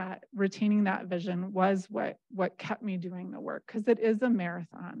think that retaining that vision was what kept me doing the work, because it is a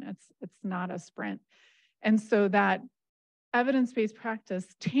marathon. It's not a sprint. And so that evidence-based practice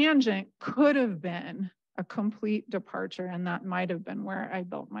tangent could have been a complete departure, and that might have been where I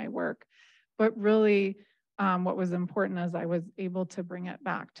built my work. But really, what was important is I was able to bring it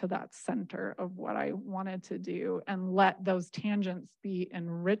back to that center of what I wanted to do and let those tangents be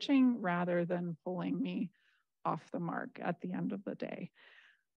enriching rather than pulling me off the mark at the end of the day.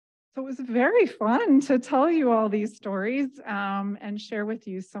 So it was very fun to tell you all these stories and share with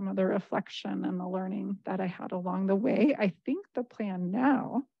you some of the reflection and the learning that I had along the way. I think the plan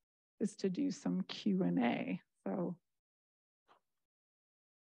now is to do some Q&A. So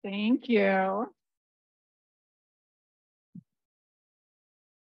thank you.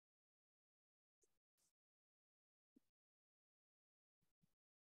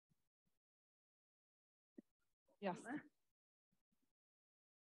 Yes.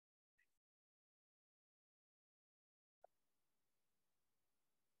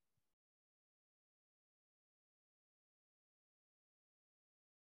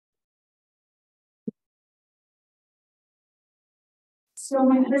 So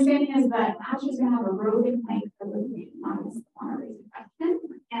my understanding is that Ashley's going to have a roving mic for the meeting on this question,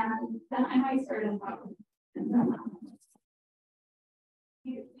 and then I might start us out. And then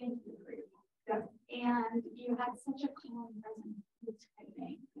thank you for your stuff. And you had such a calm presence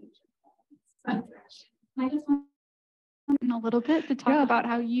describing I just want in a little bit to talk about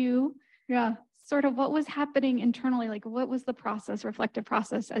how you sort of what was happening internally, like what was the process, reflective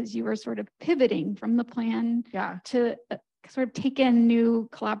process, as you were sort of pivoting from the plan to sort of take in new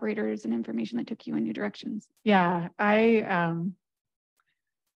collaborators and information that took you in new directions. Yeah, I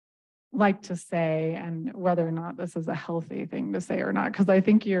like to say, and whether or not this is a healthy thing to say or not, because I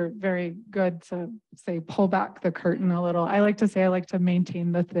think you're very good to say, pull back the curtain a little. I like to say I like to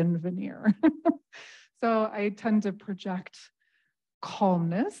maintain the thin veneer. So I tend to project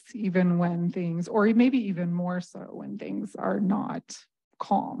calmness even when things, or maybe even more so when things are not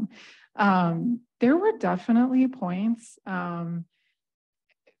calm. There were definitely points,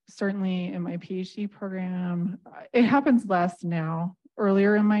 certainly in my PhD program, it happens less now,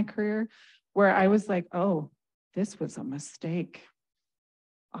 earlier in my career, where I was like, oh, this was a mistake.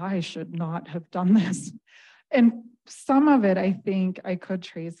 I should not have done this. And some of it, I think I could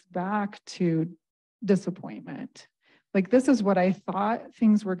trace back to disappointment. Like, this is what I thought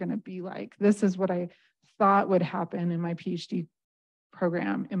things were going to be like. This is what I thought would happen in my PhD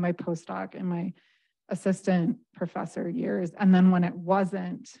program, in my postdoc, in my assistant professor years. And then when it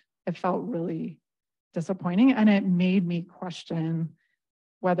wasn't, it felt really disappointing. And it made me question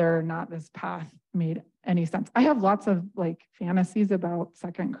whether or not this path made any sense. I have lots of like fantasies about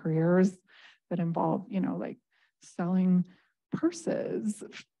second careers that involve, like selling purses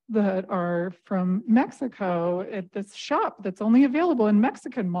that are from Mexico at this shop that's only available in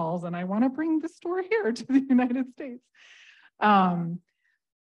Mexican malls. And I want to bring the store here to the United States.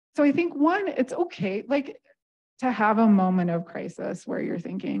 So I think one, it's okay, like, to have a moment of crisis where you're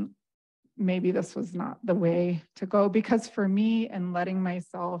thinking, maybe this was not the way to go. Because for me, and letting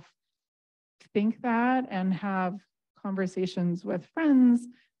myself think that and have conversations with friends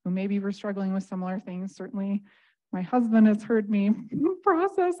who maybe were struggling with similar things, certainly my husband has heard me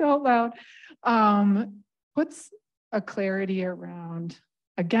process out loud, puts a clarity around,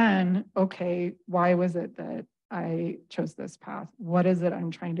 again, okay, why was it that I chose this path? What is it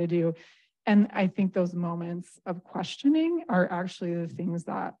I'm trying to do? And I think those moments of questioning are actually the things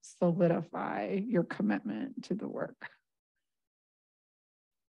that solidify your commitment to the work.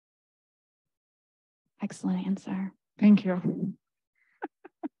 Excellent answer. Thank you.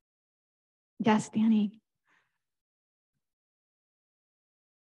 Yes, Danny.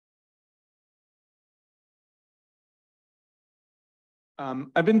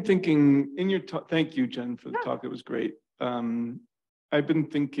 I've been thinking in your talk, thank you, Jen, for the talk. It was great. I've been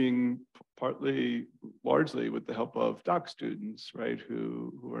thinking largely with the help of doc students, right,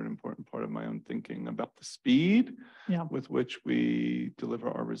 who are an important part of my own thinking about the speed with which we deliver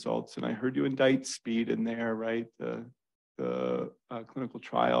our results. And I heard you indict speed in there, right? The clinical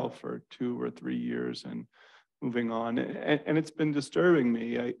trial for 2 or 3 years and moving on. And it's been disturbing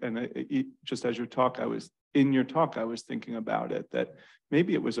me. Just as in your talk, I was thinking about it, that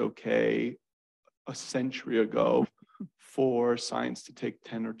maybe it was okay a century ago for science to take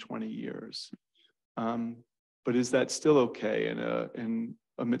 10 or 20 years. But is that still okay in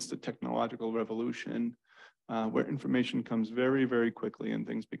amidst a technological revolution where information comes very, very quickly and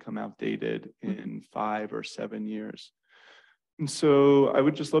things become outdated in 5 or 7 years? And so I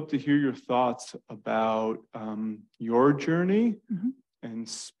would just love to hear your thoughts about your journey and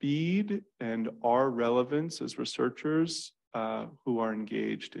speed and our relevance as researchers who are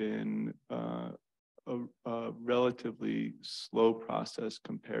engaged in a relatively slow process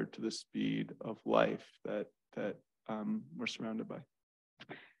compared to the speed of life that we're surrounded by.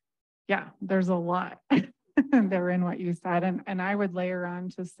 Yeah, there's a lot there in what you said. And I would layer on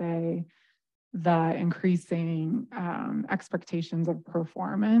to say the increasing expectations of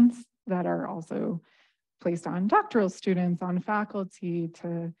performance that are also placed on doctoral students, on faculty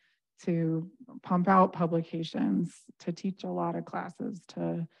to pump out publications, to teach a lot of classes,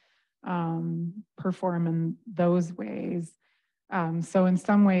 to perform in those ways. So in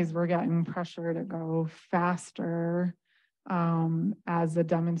some ways, we're getting pressure to go faster as a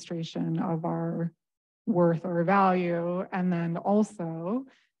demonstration of our worth or value. And then also,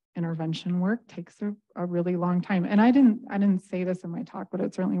 intervention work takes a really long time. And I didn't say this in my talk, but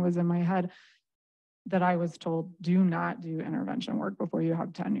it certainly was in my head that I was told, do not do intervention work before you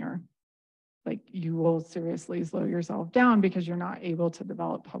have tenure. Like, you will seriously slow yourself down because you're not able to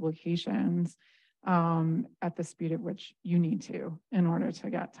develop publications at the speed at which you need to in order to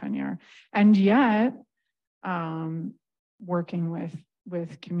get tenure. And yet, working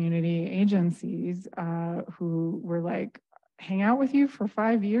with community agencies who were like, hang out with you for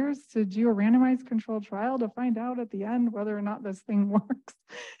 5 years to do a randomized controlled trial to find out at the end whether or not this thing works.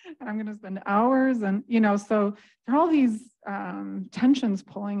 And I'm going to spend hours. And, so there are all these tensions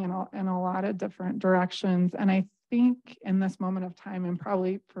pulling in a lot of different directions. And I think in this moment of time, and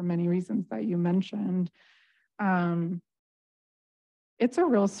probably for many reasons that you mentioned, it's a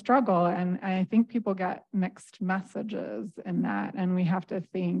real struggle. And I think people get mixed messages in that. And we have to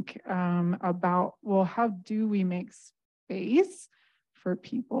think about, well, how do we make space for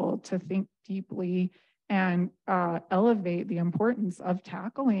people to think deeply and elevate the importance of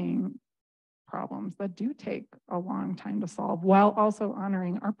tackling problems that do take a long time to solve, while also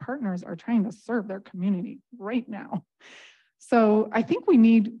honoring our partners are trying to serve their community right now. So I think we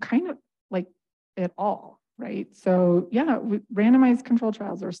need kind of like it all, right? So yeah, randomized controlled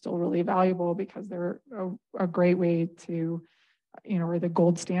trials are still really valuable because they're a great way to, or the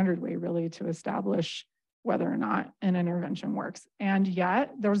gold standard way really to establish whether or not an intervention works. And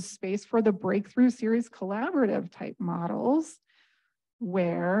yet there's space for the breakthrough series collaborative type models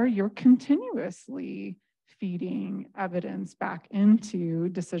where you're continuously feeding evidence back into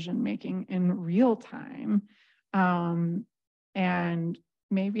decision making in real time. And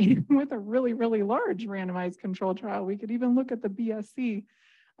maybe with a really, really large randomized control trial, we could even look at the BSC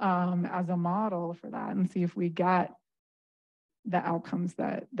as a model for that and see if we get the outcomes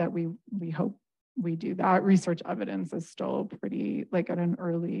that we hope we do. That research evidence is still pretty like at an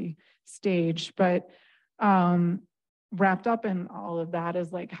early stage, but wrapped up in all of that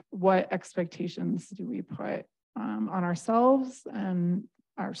is like, what expectations do we put on ourselves and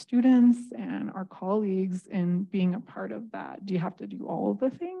our students and our colleagues in being a part of that? Do you have to do all of the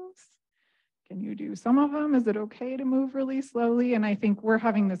things? Can you do some of them? Is it okay to move really slowly? And I think we're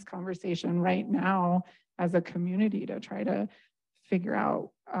having this conversation right now as a community to try to figure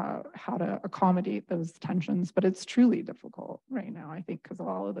out how to accommodate those tensions, but it's truly difficult right now, I think, because of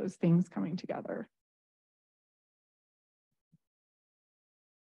all of those things coming together.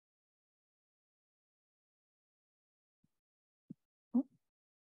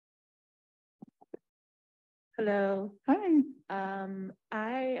 Hello. Hi.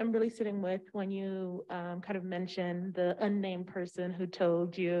 I am really sitting with when you kind of mentioned the unnamed person who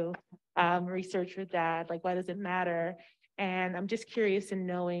told you research your dad, like, why does it matter? And I'm just curious in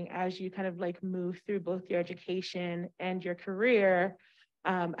knowing, as you kind of like move through both your education and your career,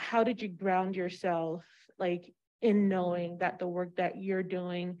 how did you ground yourself like in knowing that the work that you're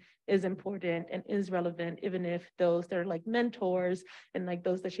doing is important and is relevant, even if those that are like mentors and like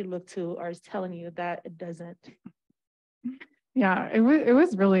those that you look to are telling you that it doesn't? Yeah, it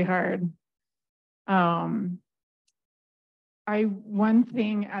was really hard. One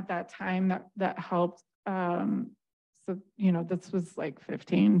thing at that time that helped, so, you know, this was like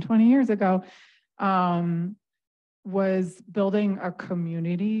 15, 20 years ago, was building a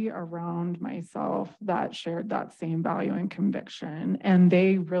community around myself that shared that same value and conviction. And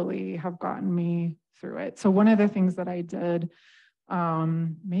they really have gotten me through it. So one of the things that I did,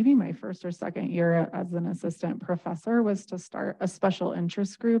 maybe my first or second year as an assistant professor, was to start a special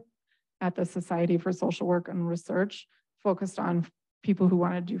interest group at the Society for Social Work and Research, focused on people who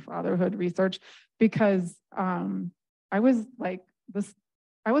want to do fatherhood research, because I was like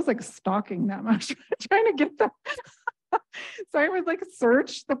stalking them. I was trying to get them. So I would like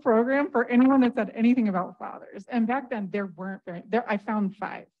search the program for anyone that said anything about fathers. And back then there weren't very, I found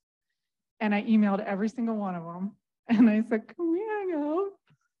 5. And I emailed every single one of them. And I said, can we hang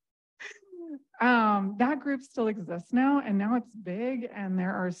out? That group still exists now, and now it's big, and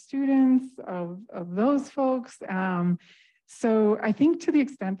there are students of those folks. So I think to the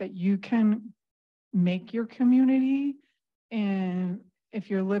extent that you can make your community, and if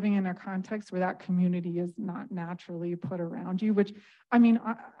you're living in a context where that community is not naturally put around you, which, I mean,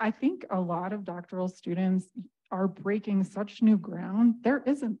 I think a lot of doctoral students are breaking such new ground, there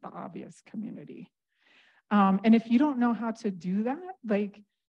isn't the obvious community. And if you don't know how to do that, like,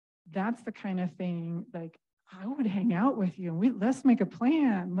 that's the kind of thing, like, I would hang out with you and let's make a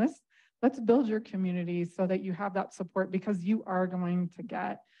plan. Let's build your community so that you have that support, because you are going to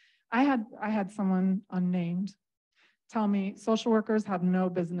get, I had someone unnamed tell me social workers have no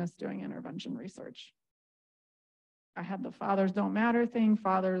business doing intervention research. I had the fathers don't matter thing.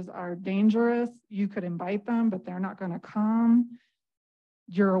 Fathers are dangerous. You could invite them, but they're not going to come.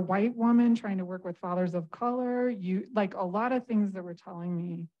 You're a white woman trying to work with fathers of color. You, like, a lot of things that were telling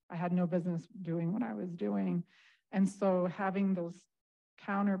me I had no business doing what I was doing. And so having those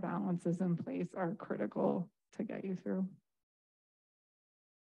counterbalances in place are critical to get you through.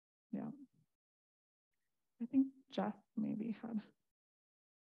 Yeah. I think Jeff maybe had.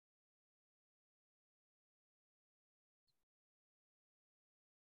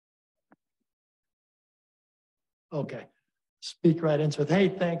 Okay, speak right into it. Hey,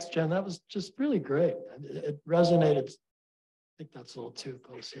 thanks, Jen. That was just really great. It resonated. I think that's a little too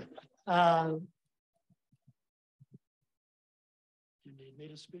close here. You need me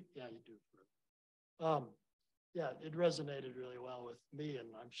to speak? Yeah, you do. Yeah, it resonated really well with me, and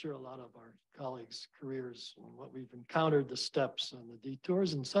I'm sure a lot of our colleagues' careers and what we've encountered, the steps and the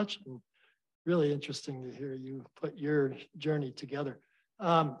detours and such. And really interesting to hear you put your journey together.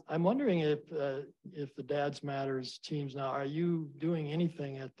 I'm wondering if the Dads Matters teams now, are you doing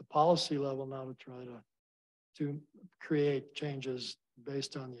anything at the policy level now to try to create changes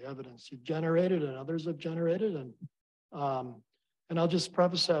based on the evidence you've generated and others have generated? And I'll just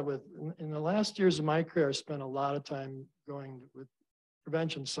preface that with, in the last years of my career, I spent a lot of time going with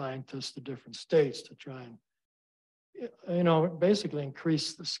prevention scientists to different states to try and, basically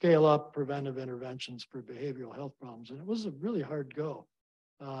increase the scale up preventive interventions for behavioral health problems. And it was a really hard go.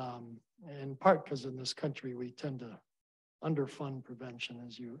 In part because in this country, we tend to underfund prevention,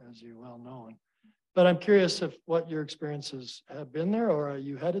 as you well know. But I'm curious if what your experiences have been there, or are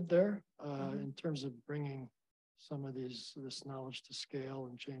you headed there in terms of bringing some of this knowledge to scale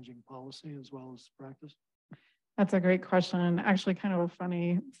and changing policy as well as practice? That's a great question. Actually, kind of a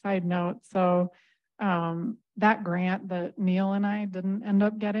funny side note. So that grant that Neil and I didn't end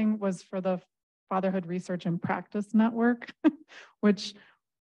up getting was for the Fatherhood Research and Practice Network, which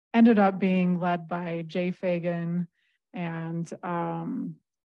ended up being led by Jay Fagan and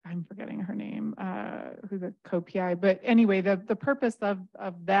I'm forgetting her name, who's a co-PI. But anyway, the purpose of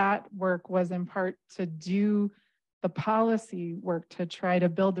that work was in part to do the policy work to try to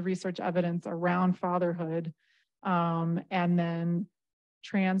build the research evidence around fatherhood, and then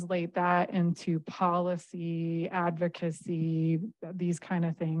translate that into policy, advocacy, these kind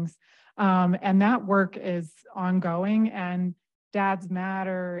of things. And that work is ongoing, and Dads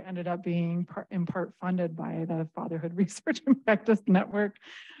Matter ended up being in part funded by the Fatherhood Research and Practice Network.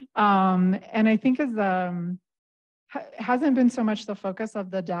 And I think hasn't been so much the focus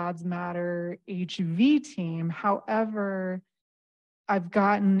of the Dads Matter HV team. However, I've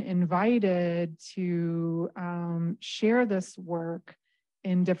gotten invited to share this work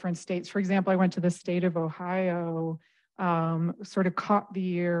in different states. For example, I went to the state of Ohio, sort of caught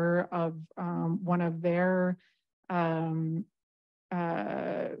the ear of one of their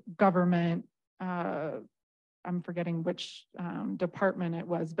government, I'm forgetting which department it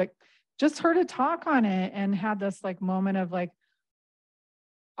was, but just heard a talk on it and had this like moment of like,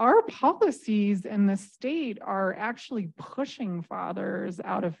 our policies in the state are actually pushing fathers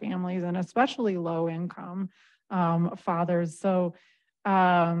out of families, and especially low income fathers. So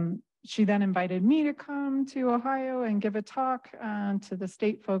she then invited me to come to Ohio and give a talk to the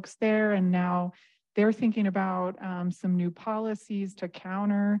state folks there. And now they're thinking about some new policies to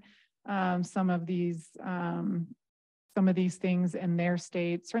counter some of these things in their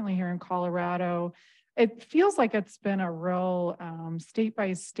state. Certainly here in Colorado, it feels like it's been a real state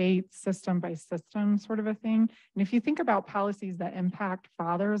by state, system by system sort of a thing. And if you think about policies that impact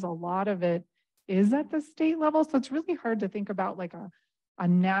fathers, a lot of it is at the state level. So it's really hard to think about like a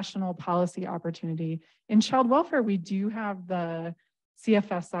national policy opportunity. In child welfare, we do have the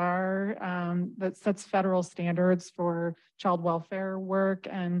CFSR that sets federal standards for child welfare work.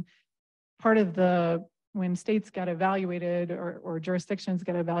 And part of when states get evaluated or jurisdictions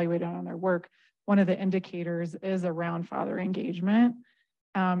get evaluated on their work, one of the indicators is around father engagement.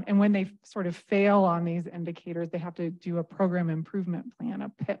 And when they sort of fail on these indicators, they have to do a program improvement plan, a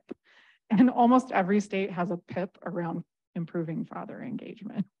PIP. And almost every state has a PIP around improving father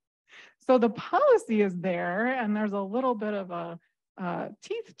engagement. So the policy is there, and there's a little bit of a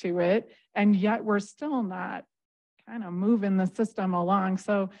teeth to it, and yet we're still not kind of moving the system along.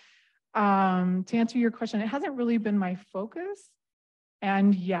 So to answer your question, it hasn't really been my focus,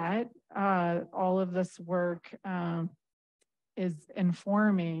 and yet all of this work is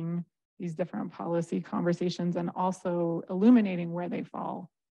informing these different policy conversations and also illuminating where they fall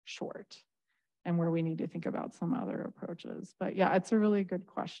short and where we need to think about some other approaches. But yeah, it's a really good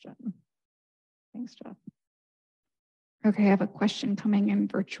question. Thanks, Jeff. Okay, I have a question coming in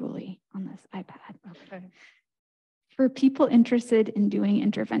virtually on this iPad. Okay. For people interested in doing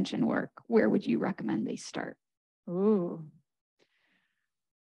intervention work, where would you recommend they start? Ooh.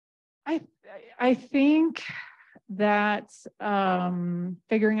 I think that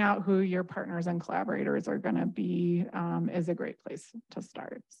figuring out who your partners and collaborators are going to be is a great place to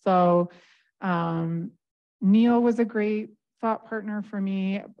start. So Neil was a great thought partner for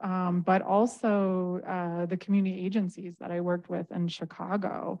me, but also the community agencies that I worked with in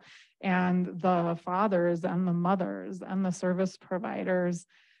Chicago, and the fathers and the mothers and the service providers.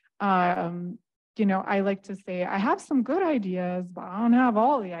 You know, I like to say I have some good ideas, but I don't have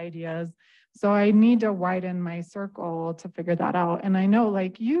all the ideas. So I need to widen my circle to figure that out. And I know,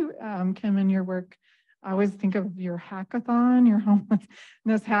 like you, Kim, in your work, I always think of your hackathon, your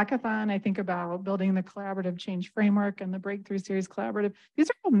homelessness hackathon. I think about building the collaborative change framework and the breakthrough series collaborative. These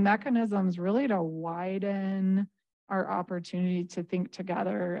are all mechanisms really to widen our opportunity to think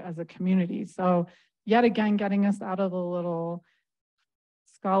together as a community. So yet again, getting us out of the little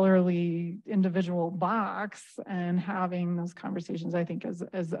scholarly individual box and having those conversations, I think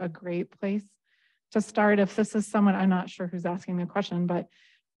is a great place to start. If this is someone, I'm not sure who's asking the question, but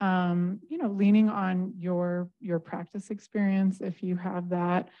you know, leaning on your practice experience, if you have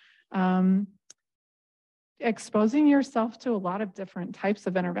that, exposing yourself to a lot of different types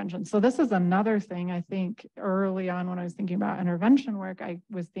of interventions. So this is another thing I think early on when I was thinking about intervention work, I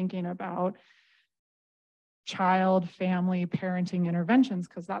was thinking about child, family, parenting interventions,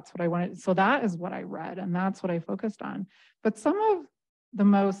 because that's what I wanted. So that is what I read, and that's what I focused on. But some of the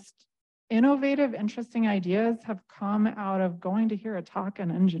most innovative, interesting ideas have come out of going to hear a talk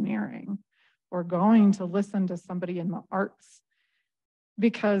in engineering or going to listen to somebody in the arts,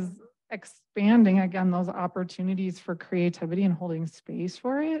 because expanding again those opportunities for creativity and holding space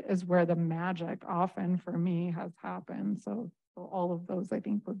for it is where the magic often for me has happened. So all of those I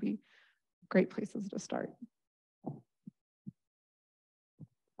think would be great places to start.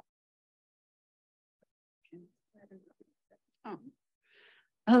 Oh.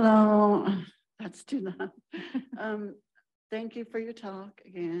 Hello, that's too loud. Thank you for your talk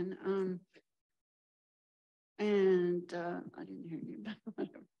again. I didn't hear you, but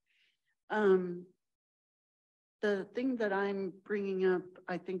whatever. The thing that I'm bringing up,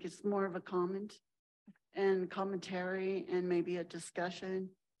 I think is more of a comment and commentary and maybe a discussion.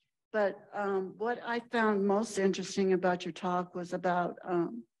 But what I found most interesting about your talk was about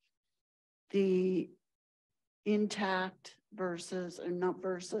the intact versus, or not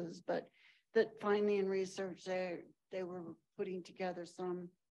versus, but that finally in research they were putting together some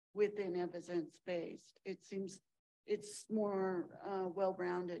within evidence-based. It seems it's more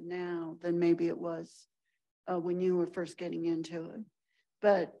well-rounded now than maybe it was when you were first getting into it.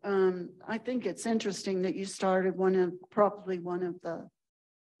 But I think it's interesting that you started probably one of the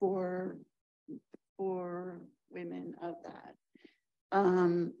four women of that.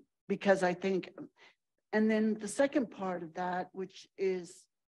 Because I think, and then the second part of that, which is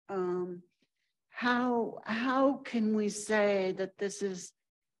how can we say that this is,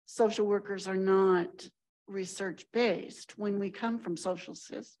 social workers are not research-based when we come from social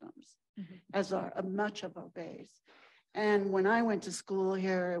systems as much of our base. And when I went to school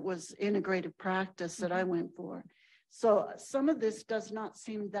here, it was integrated practice that I went for. So some of this does not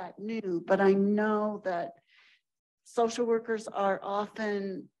seem that new, but I know that social workers are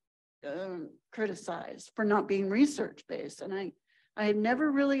often criticized for not being research-based. And I had never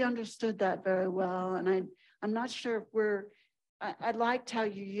really understood that very well. And I'm not sure if I liked how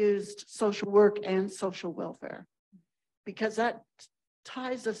you used social work and social welfare, because that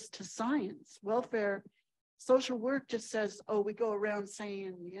ties us to science. Welfare, social work just says, oh, we go around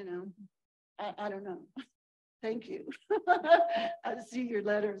saying, you know, I don't know. Thank you. I see your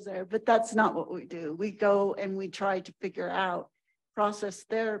letters there, but that's not what we do. We go and we try to figure out. Process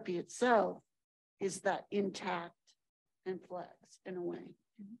therapy itself is that intact and flex in a way.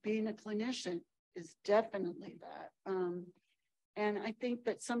 Being a clinician is definitely that. And I think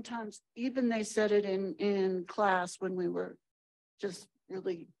that sometimes even they said it in class when we were just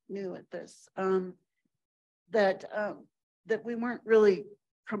really new at this, that we weren't really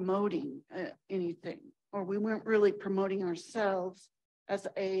promoting anything, or we weren't really promoting ourselves as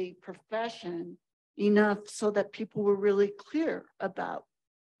a profession enough so that people were really clear about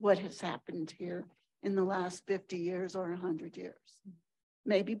what has happened here in the last 50 years or 100 years.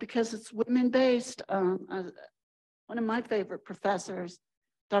 Maybe because it's women-based. One of my favorite professors,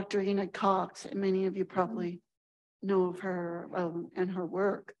 Dr. Enid Cox, and many of you probably know of her and her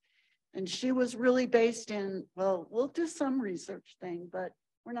work. And she was really based in, well, we'll do some research thing, but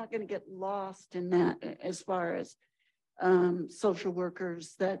we're not going to get lost in that as far as social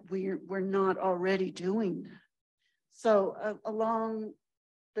workers, that we're not already doing that. So along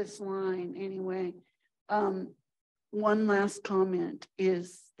this line anyway, one last comment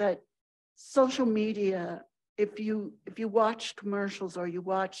is that social media, if you watch commercials or you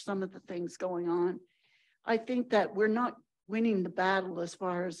watch some of the things going on, I think that we're not winning the battle as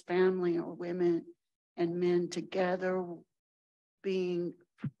far as family or women and men together being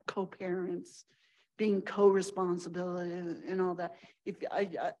co-parents, being co-responsibility and all that.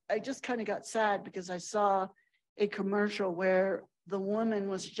 I just kind of got sad because I saw a commercial where the woman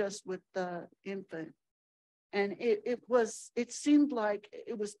was just with the infant, and it seemed like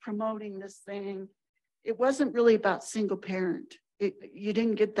it was promoting this thing. It wasn't really about single parent. You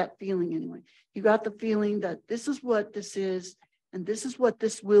didn't get that feeling anyway. You got the feeling that this is what this is, and this is what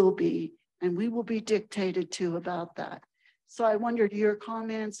this will be, and we will be dictated to about that. So I wondered your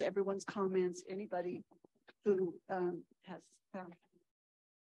comments, everyone's comments, anybody who has found.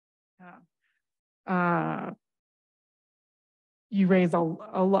 You raise a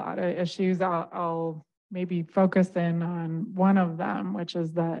lot of issues. I'll maybe focus in on one of them, which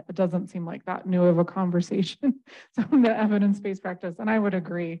is that it doesn't seem like that new of a conversation, some of the evidence-based practice, and I would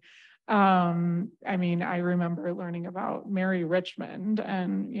agree. I mean, I remember learning about Mary Richmond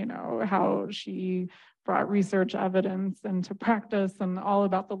and, you know, how she brought research evidence into practice and all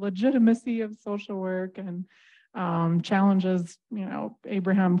about the legitimacy of social work. And challenges,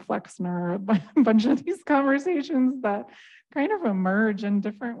 Abraham Flexner, a bunch of these conversations that kind of emerge in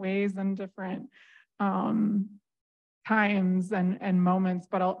different ways and different times and moments,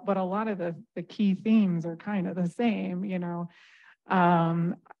 but a lot of the key themes are kind of the same,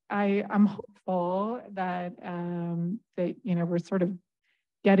 I'm hopeful that we're sort of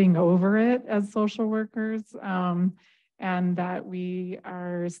getting over it as social workers, and that we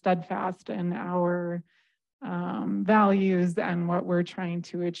are steadfast in our values and what we're trying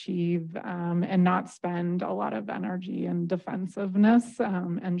to achieve, and not spend a lot of energy in defensiveness,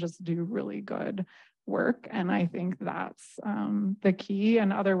 and just do really good work. And I think that's the key.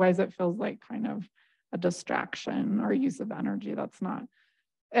 And otherwise it feels like kind of a distraction or use of energy.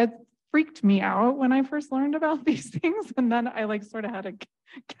 It freaked me out when I first learned about these things. And then I sort of had to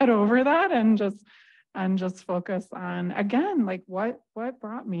get over that and just focus on, again, what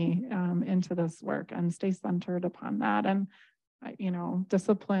brought me into this work, and stay centered upon that. And,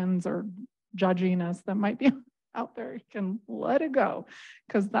 disciplines or judginess that might be out there, you can let it go,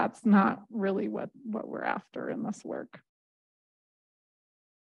 because that's not really what we're after in this work.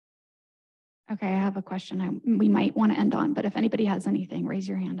 Okay, I have a question we might want to end on, but if anybody has anything, raise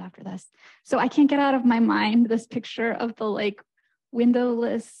your hand after this. So I can't get out of my mind this picture of the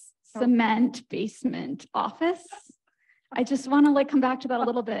windowless cement basement office. I just want to come back to that a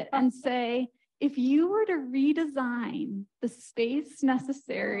little bit and say, if you were to redesign the space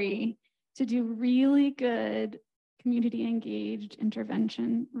necessary to do really good community engaged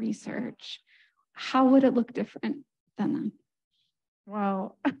intervention research, how would it look different than that?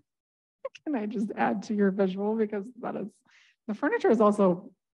 Well, can I just add to your visual, because the furniture is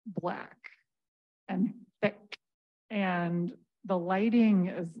also black and thick, and the lighting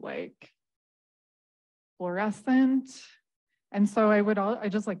is fluorescent. And so I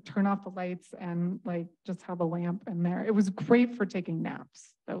just turn off the lights and just have a lamp in there. It was great for taking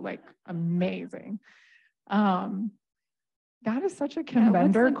naps. So amazing. That is such a Kim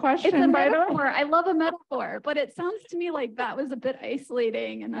Bender question. It's a metaphor. I love a metaphor, but it sounds to me like that was a bit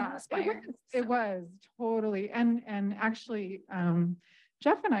isolating and uninspiring. It was totally. And actually,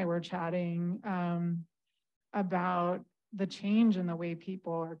 Jeff and I were chatting about the change in the way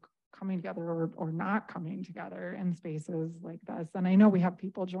people are coming together or not coming together in spaces like this. And I know we have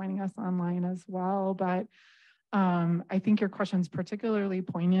people joining us online as well, but I think your question is particularly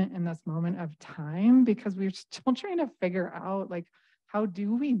poignant in this moment of time, because we're still trying to figure out how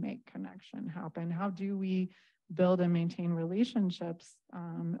do we make connection happen? How do we build and maintain relationships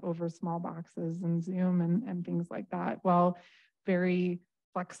over small boxes and Zoom and things like that? Well, very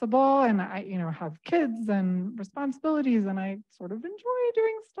flexible, and I have kids and responsibilities, and I sort of enjoy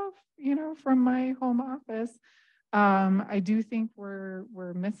doing stuff from my home office. I do think we're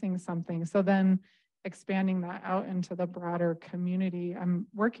missing something. So then expanding that out into the broader community. I'm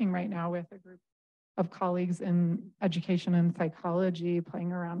working right now with a group of colleagues in education and psychology,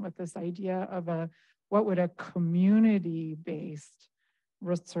 playing around with this idea of what would a community-based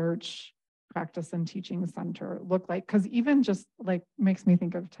research practice and teaching center look like? Because even just makes me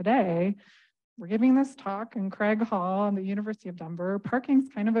think of today, we're giving this talk in Craig Hall in the University of Denver. Parking's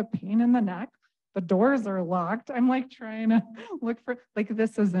kind of a pain in the neck. The doors are locked. I'm trying to look for,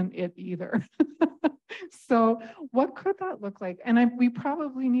 this isn't it either. So what could that look like? And we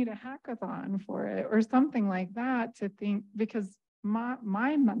probably need a hackathon for it or something like that to think, because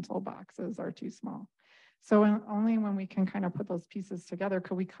my mental boxes are too small. So only when we can kind of put those pieces together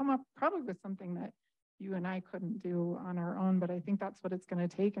could we come up probably with something that you and I couldn't do on our own. But I think that's what it's going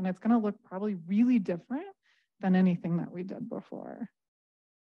to take. And it's going to look probably really different than anything that we did before.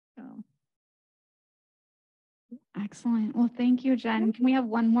 Excellent. Well, thank you, Jen. Can we have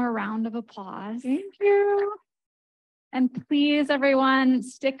one more round of applause? Thank you. And please, everyone,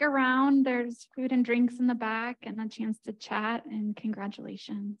 stick around. There's food and drinks in the back and a chance to chat, and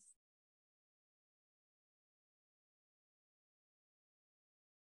congratulations.